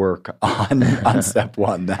of work on step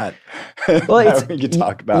 1 that we could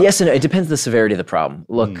talk about. Yes, and it depends on the severity of the problem.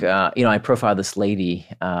 Look, I profiled this lady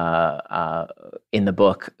in the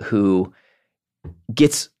book who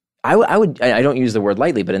gets. I don't use the word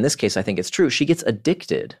lightly, but in this case, I think it's true. She gets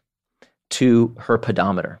addicted to her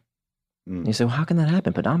pedometer. You say, well, how can that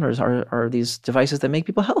happen? Pedometers are these devices that make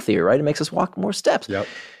people healthier, right? It makes us walk more steps. Yep.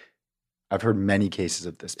 I've heard many cases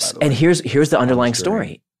of this, by the way. And here's the underlying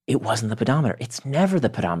story. It wasn't the pedometer. It's never the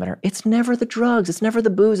pedometer. It's never the drugs. It's never the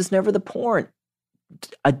booze. It's never the porn.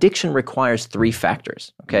 Addiction requires 3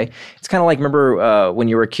 factors, okay? It's kind of like, remember when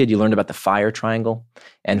you were a kid, you learned about the fire triangle?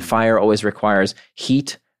 And fire always requires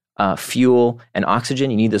heat, fuel, and oxygen.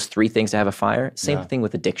 You need those 3 things to have a fire. Same thing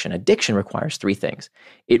with addiction. Addiction requires 3 things.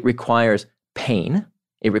 It requires pain.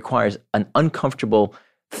 It requires an uncomfortable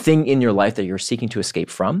thing in your life that you're seeking to escape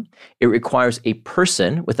from. It requires a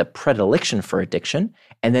person with a predilection for addiction.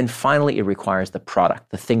 And then finally, it requires the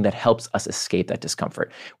product, the thing that helps us escape that discomfort.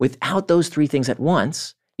 Without those 3 things at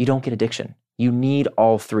once, you don't get addiction. You need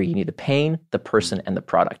all 3. You need the pain, the person, and the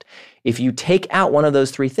product. If you take out one of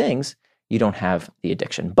those 3 things, you don't have the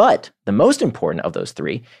addiction. But the most important of those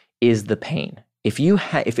 3 is the pain. If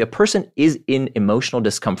a person is in emotional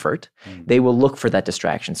discomfort, they will look for that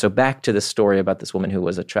distraction. So back to the story about this woman who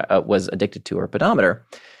was addicted to her pedometer.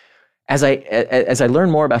 As I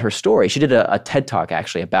learned more about her story, she did a TED Talk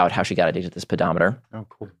actually about how she got addicted to this pedometer. Oh,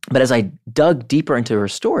 cool. But as I dug deeper into her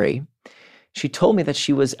story, she told me that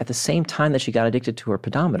she was, at the same time that she got addicted to her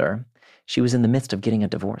pedometer, she was in the midst of getting a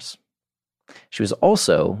divorce. She was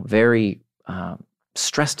also very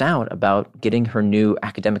stressed out about getting her new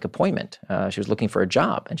academic appointment. She was looking for a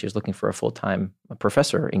job, and she was looking for a full-time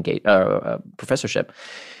professorship.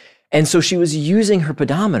 And so she was using her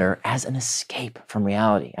pedometer as an escape from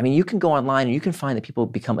reality. I mean, you can go online and you can find that people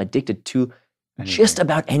become addicted to just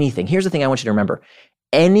about anything. Here's the thing I want you to remember.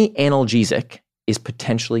 Any analgesic is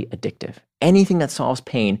potentially addictive. Anything that solves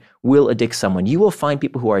pain will addict someone. You will find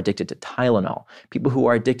people who are addicted to Tylenol, people who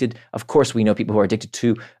are addicted, of course we know people who are addicted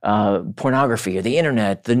to pornography or the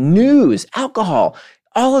internet, the news, alcohol.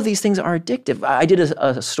 All of these things are addictive. I did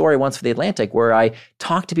a story once for The Atlantic where I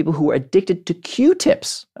talked to people who were addicted to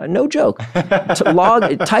Q-tips. No joke.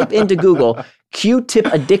 Type into Google Q-tip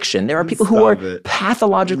addiction. There are people who are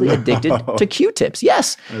pathologically addicted to Q-tips.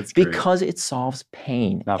 Yes, because it solves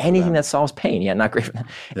pain. Anything that solves pain. Yeah, not great for them.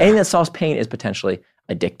 Yeah. Anything that solves pain is potentially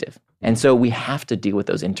addictive. And so we have to deal with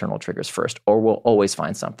those internal triggers first, or we'll always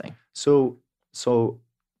find something.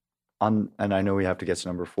 And I know we have to get to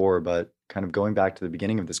number 4, but kind of going back to the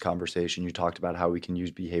beginning of this conversation, you talked about how we can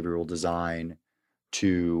use behavioral design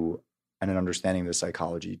and an understanding of the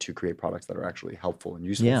psychology to create products that are actually helpful and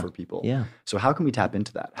useful for people. Yeah. So how can we tap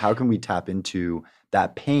into that? How can we tap into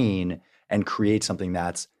that pain and create something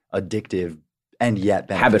that's addictive and yet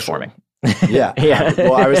beneficial? Habit forming. Yeah. Yeah.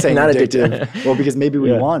 Well, I was saying not addictive. Well, because maybe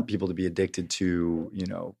we want people to be addicted to,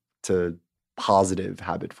 to positive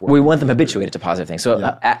habit forming. We want them habituated to positive things.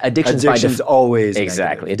 So addiction's always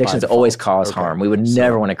exactly. Addictions always cause harm. We would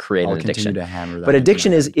never want to create an addiction. To hammer that. But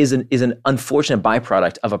addiction is an unfortunate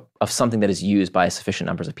byproduct of something that is used by sufficient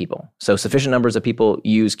numbers of people. So sufficient numbers of people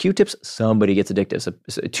use Q-tips, somebody gets addicted. So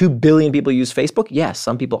 2 billion people use Facebook. Yes,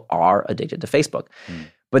 some people are addicted to Facebook.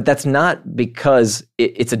 But that's not because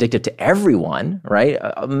it's addictive to everyone, right?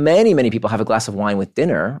 Many people have a glass of wine with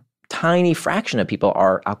dinner. Tiny fraction of people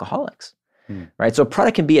are alcoholics, right? So a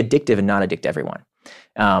product can be addictive and not addict everyone.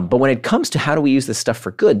 But when it comes to how do we use this stuff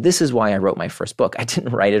for good, this is why I wrote my first book. I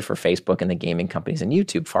didn't write it for Facebook and the gaming companies and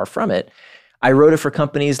YouTube, far from it. I wrote it for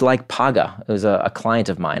companies like Paga. It was a client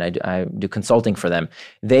of mine. I do consulting for them.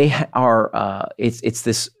 They are, it's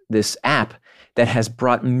this app that has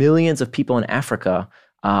brought millions of people in Africa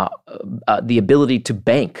the ability to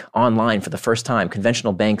bank online for the first time.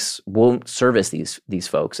 Conventional banks won't service these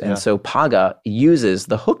folks. And so Paga uses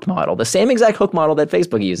the hooked model, the same exact hook model that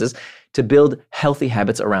Facebook uses, to build healthy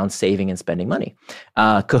habits around saving and spending money.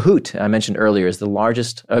 Kahoot, I mentioned earlier, is the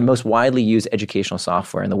largest, most widely used educational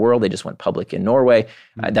software in the world. They just went public in Norway.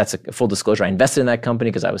 That's a full disclosure. I invested in that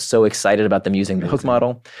company because I was so excited about them using the hook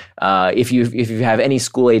model. If you have any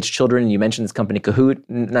school-age children and you mention this company Kahoot,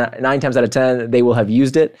 9 times out of 10, they will have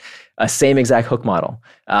used it. Same exact hook model.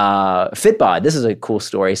 Fitbod, this is a cool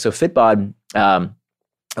story. So Fitbod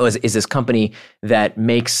is this company that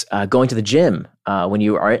makes going to the gym, when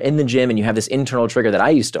you are in the gym and you have this internal trigger that I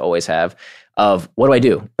used to always have of, what do I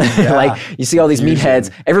do? Yeah. Like you see all these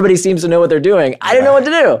meatheads, everybody seems to know what they're doing. I didn't know what to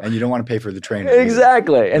do. And you don't want to pay for the trainer.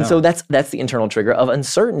 Exactly. And so that's the internal trigger of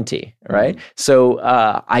uncertainty, right? So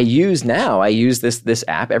I use this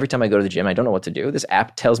app. Every time I go to the gym, I don't know what to do. This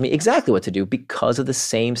app tells me exactly what to do because of the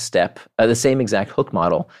same the same exact hook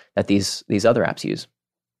model that these other apps use.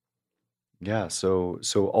 Yeah, so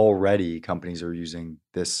already companies are using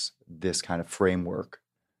this kind of framework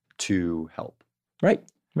to help. Right.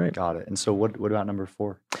 Got it. And so what about number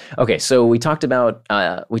 4? Okay, so we talked about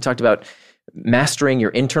mastering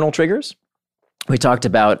your internal triggers. We talked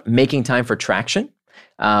about making time for traction.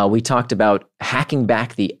 We talked about hacking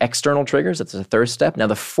back the external triggers. That's the 3rd step. Now,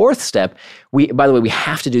 the 4th step, by the way, we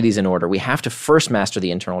have to do these in order. We have to first master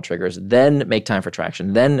the internal triggers, then make time for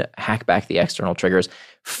traction, then hack back the external triggers.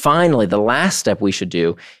 Finally, the last step we should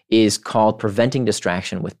do is called preventing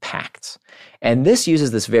distraction with pacts. And this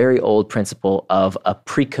uses this very old principle of a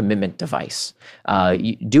pre-commitment device,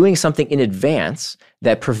 doing something in advance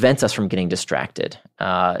that prevents us from getting distracted.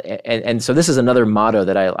 And so this is another motto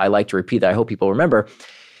that I like to repeat that I hope people remember,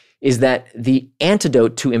 is that the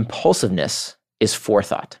antidote to impulsiveness is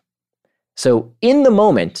forethought. So in the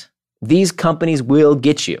moment, these companies will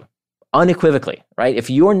get you unequivocally, right?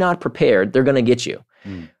 If you're not prepared, they're going to get you.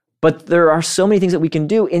 But there are so many things that we can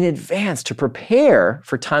do in advance to prepare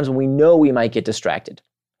for times when we know we might get distracted.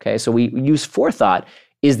 Okay, so we use forethought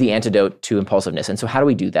is the antidote to impulsiveness. And so how do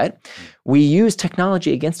we do that? We use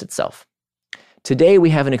technology against itself. Today,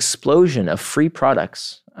 we have an explosion of free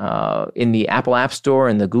products in the Apple App Store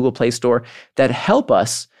and the Google Play Store that help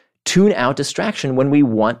us tune out distraction when we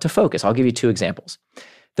want to focus. I'll give you 2 examples.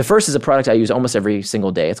 The first is a product I use almost every single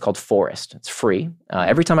day. It's called Forest. It's free.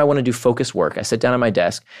 Every time I want to do focused work, I sit down at my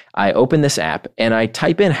desk, I open this app, and I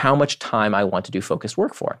type in how much time I want to do focused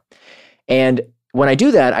work for. And when I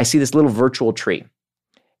do that, I see this little virtual tree.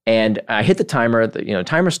 And I hit the timer,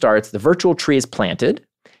 timer starts, the virtual tree is planted.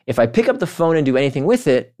 If I pick up the phone and do anything with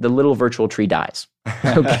it, the little virtual tree dies.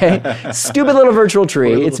 Okay? Stupid little virtual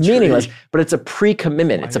tree. It's meaningless, but it's a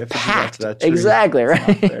pre-commitment. It's a pact. Exactly,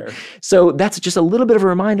 right? So that's just a little bit of a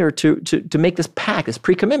reminder to make this pact, this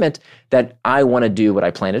pre-commitment that I want to do what I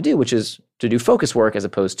plan to do, which is to do focus work as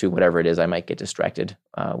opposed to whatever it is I might get distracted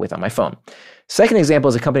with on my phone. Second example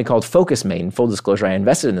is a company called FocusMate. And full disclosure, I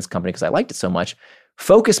invested in this company because I liked it so much.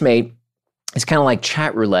 FocusMate is kind of like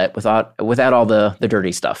chat roulette without all the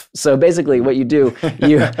dirty stuff. So basically what you do,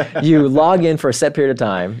 you log in for a set period of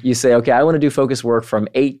time. You say, okay, I want to do focus work from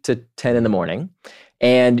 8 to 10 in the morning.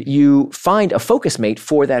 And you find a focus mate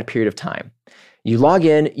for that period of time. You log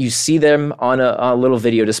in, you see them on a little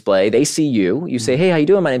video display. They see you. You say, hey, how you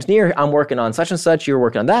doing? My name's Nir. I'm working on such and such. You're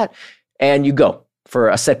working on that. And you go for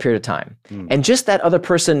a set period of time. And just that other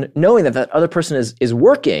person, knowing that other person is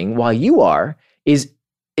working while you are, is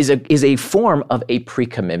a form of a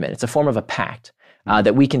pre-commitment. It's a form of a pact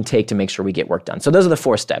that we can take to make sure we get work done. So those are the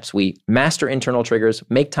 4 steps. We master internal triggers,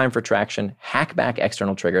 make time for traction, hack back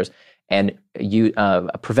external triggers, and you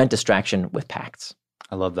prevent distraction with pacts.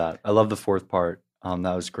 I love that. I love the 4th part.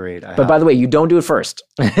 That was great. But by the way, you don't do it first.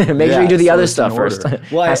 Make sure you do the other stuff first.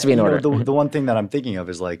 Well, it has to be in order. The one thing that I'm thinking of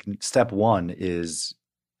is like step 1 is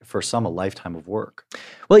for some a lifetime of work.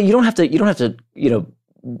 Well, you don't have to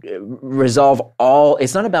resolve all.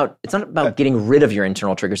 It's not about getting rid of your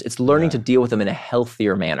internal triggers. It's learning to deal with them in a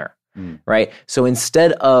healthier manner, right? So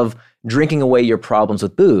instead of drinking away your problems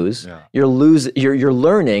with booze. Yeah. You're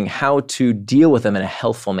learning how to deal with them in a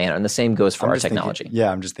healthful manner. And the same goes for our technology.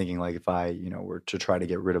 I'm just thinking like if I, were to try to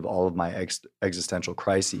get rid of all of my existential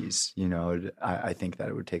crises, I think that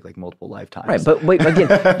it would take like multiple lifetimes. Right. But wait, again,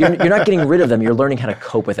 you're not getting rid of them. You're learning how to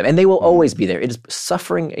cope with them. And they will always be there. It is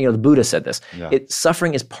suffering. The Buddha said this. Yeah.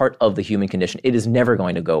 Suffering is part of the human condition. It is never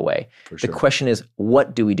going to go away. For sure. The question is,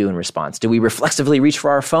 what do we do in response? Do we reflexively reach for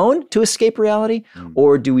our phone to escape reality?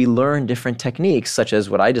 Or do we learn different techniques, such as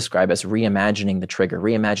what I describe as reimagining the trigger,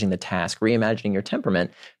 reimagining the task, reimagining your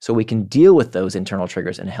temperament, so we can deal with those internal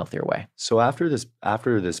triggers in a healthier way? So after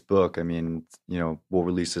this book, I mean, we'll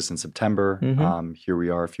release this in September. Here we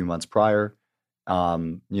are a few months prior.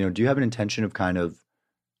 Do you have an intention of kind of,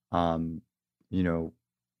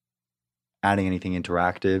 adding anything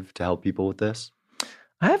interactive to help people with this?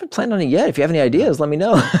 I haven't planned on it yet. If you have any ideas, let me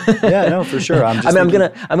know. Yeah, no, for sure. I'm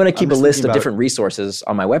gonna keep a list of different resources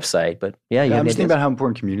on my website. But I'm just thinking about how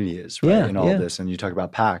important community is, right? In all of this, and you talk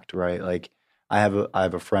about Pact, right? Like I have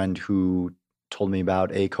a friend who told me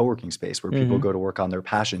about a co-working space where people go to work on their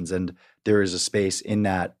passions, and there is a space in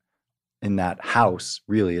that house.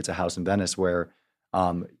 Really, it's a house in Venice where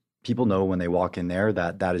people know when they walk in there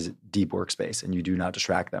that is deep workspace, and you do not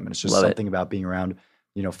distract them. And it's just something about being around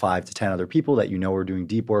 5 to 10 other people that are doing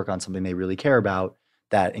deep work on something they really care about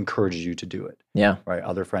that encourages you to do it. Yeah. Right.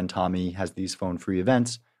 Other friend Tommy has these phone-free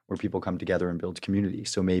events where people come together and build community.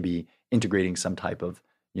 So maybe integrating some type of,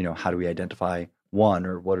 how do we identify one,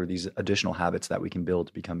 or what are these additional habits that we can build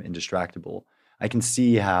to become indistractable? I can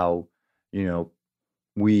see how,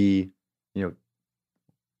 we,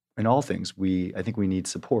 in all things, I think we need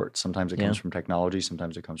support. Sometimes it comes from technology,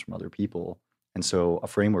 sometimes it comes from other people. And so a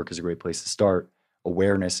framework is a great place to start.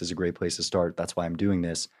 Awareness is a great place to start. That's why I'm doing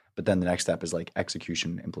this. But then the next step is like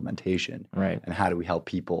execution, implementation. Right. And how do we help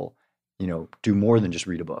people, do more than just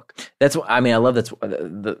read a book? I love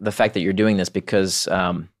the fact that you're doing this, because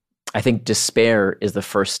I think despair is the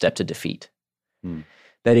first step to defeat.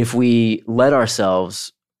 That if we let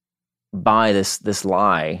ourselves buy this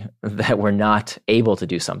lie that we're not able to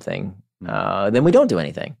do something, then we don't do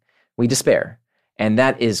anything. We despair. And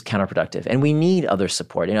that is counterproductive. And we need other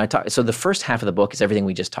support. So the first half of the book is everything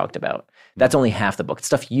we just talked about. That's only half the book. It's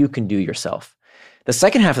stuff you can do yourself. The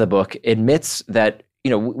second half of the book admits that,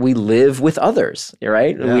 we live with others,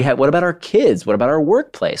 right? Yeah. What about our kids? What about our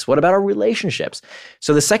workplace? What about our relationships?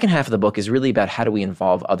 So the second half of the book is really about how do we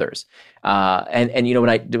involve others. And when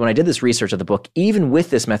I did this research of the book, even with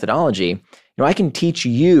this methodology, I can teach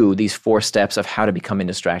you these 4 steps of how to become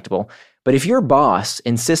indistractable. But if your boss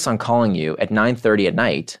insists on calling you at 9:30 at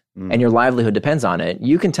night and your livelihood depends on it,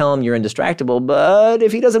 you can tell him you're indistractable. But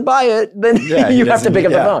if he doesn't buy it, then you have to pick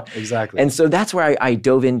up the phone. Exactly. And so that's where I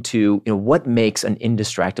dove into what makes an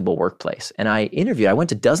indistractable workplace. And I went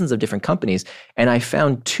to dozens of different companies, and I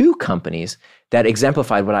found 2 companies that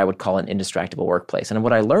exemplified what I would call an indistractable workplace. And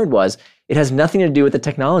what I learned was it has nothing to do with the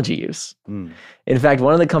technology use. In fact,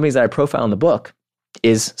 one of the companies that I profile in the book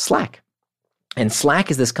is Slack. And Slack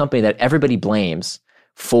is this company that everybody blames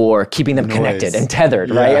for keeping them connected and tethered,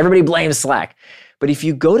 right? Everybody blames Slack. But if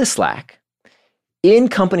you go to Slack, in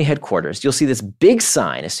company headquarters, you'll see this big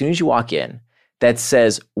sign as soon as you walk in that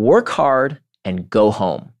says, work hard and go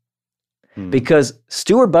home. Because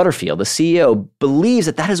Stuart Butterfield, the CEO, believes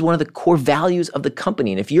that is one of the core values of the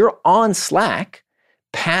company. And if you're on Slack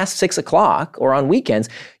past 6 o'clock or on weekends,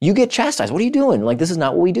 you get chastised. What are you doing? Like, this is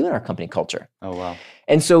not what we do in our company culture. Oh, wow.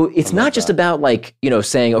 And so it's not just about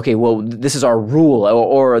saying, okay, well, this is our rule,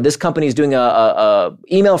 or this company is doing a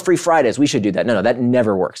email-free Fridays. We should do that. No, that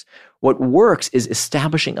never works. What works is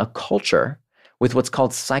establishing a culture with what's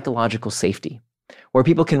called psychological safety, where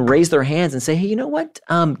people can raise their hands and say, hey, you know what?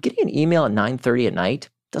 Getting an email at 9:30 at night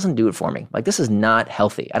doesn't do it for me. Like, this is not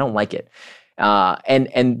healthy. I don't like it.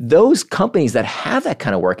 And those companies that have that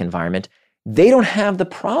kind of work environment, they don't have the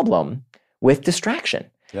problem with distraction.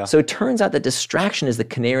 Yeah. So it turns out that distraction is the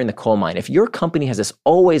canary in the coal mine. If your company has this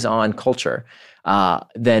always-on culture,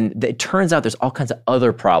 then it turns out there's all kinds of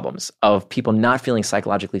other problems of people not feeling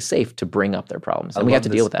psychologically safe to bring up their problems. And we have to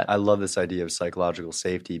deal with that. I love this idea of psychological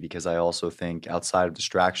safety, because I also think outside of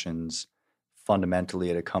distractions, fundamentally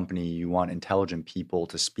at a company, you want intelligent people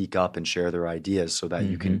to speak up and share their ideas so that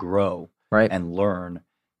you can grow and learn.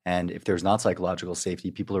 And if there's not psychological safety,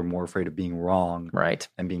 people are more afraid of being wrong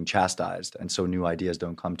and being chastised. And so new ideas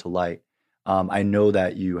don't come to light. I know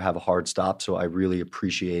that you have a hard stop, so I really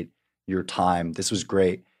appreciate your time. This was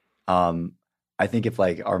great. I think if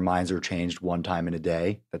our minds are changed one time in a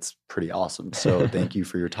day, that's pretty awesome. So thank you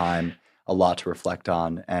for your time. A lot to reflect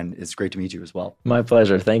on. And it's great to meet you as well. My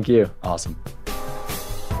pleasure. Thank you. Awesome.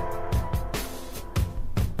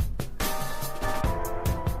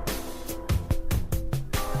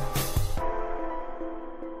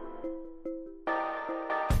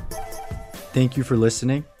 Thank you for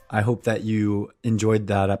listening. I hope that you enjoyed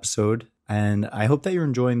that episode, and I hope that you're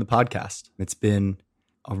enjoying the podcast. It's been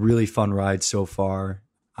a really fun ride so far.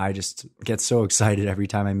 I just get so excited every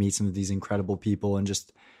time I meet some of these incredible people and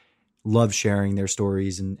just love sharing their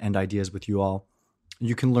stories and ideas with you all.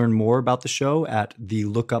 You can learn more about the show at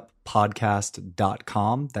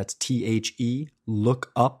thelookuppodcast.com. That's THE,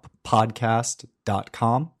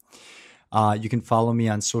 lookuppodcast.com. You can follow me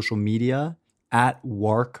on social media at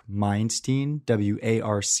Wark Meinstein,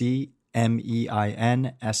 WARCMEINSTEIN,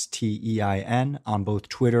 on both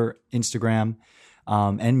Twitter, Instagram,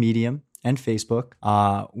 and Medium, and Facebook.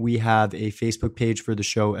 We have a Facebook page for the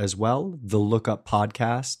show as well, The Lookup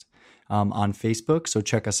Podcast, on Facebook. So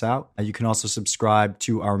check us out. You can also subscribe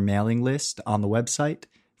to our mailing list on the website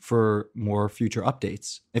for more future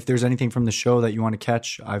updates. If there's anything from the show that you want to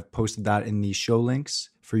catch, I've posted that in the show links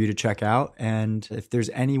for you to check out. And if there's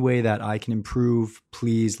any way that I can improve,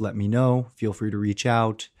 please let me know. Feel free to reach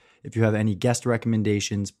out. If you have any guest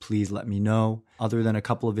recommendations, please let me know. Other than a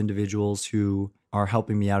couple of individuals who are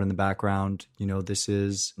helping me out in the background, you know, this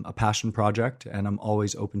is a passion project and I'm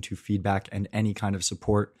always open to feedback and any kind of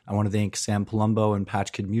support. I want to thank Sam Palumbo and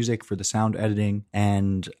Patch Kid Music for the sound editing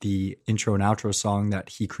and the intro and outro song that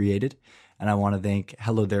he created. And I want to thank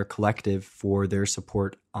Hello There Collective for their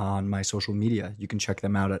support on my social media. You can check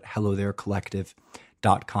them out at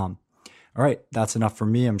hellotherecollective.com. All right, that's enough for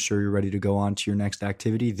me. I'm sure you're ready to go on to your next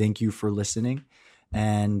activity. Thank you for listening.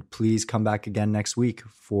 And please come back again next week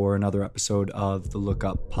for another episode of the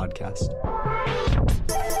Lookup Podcast.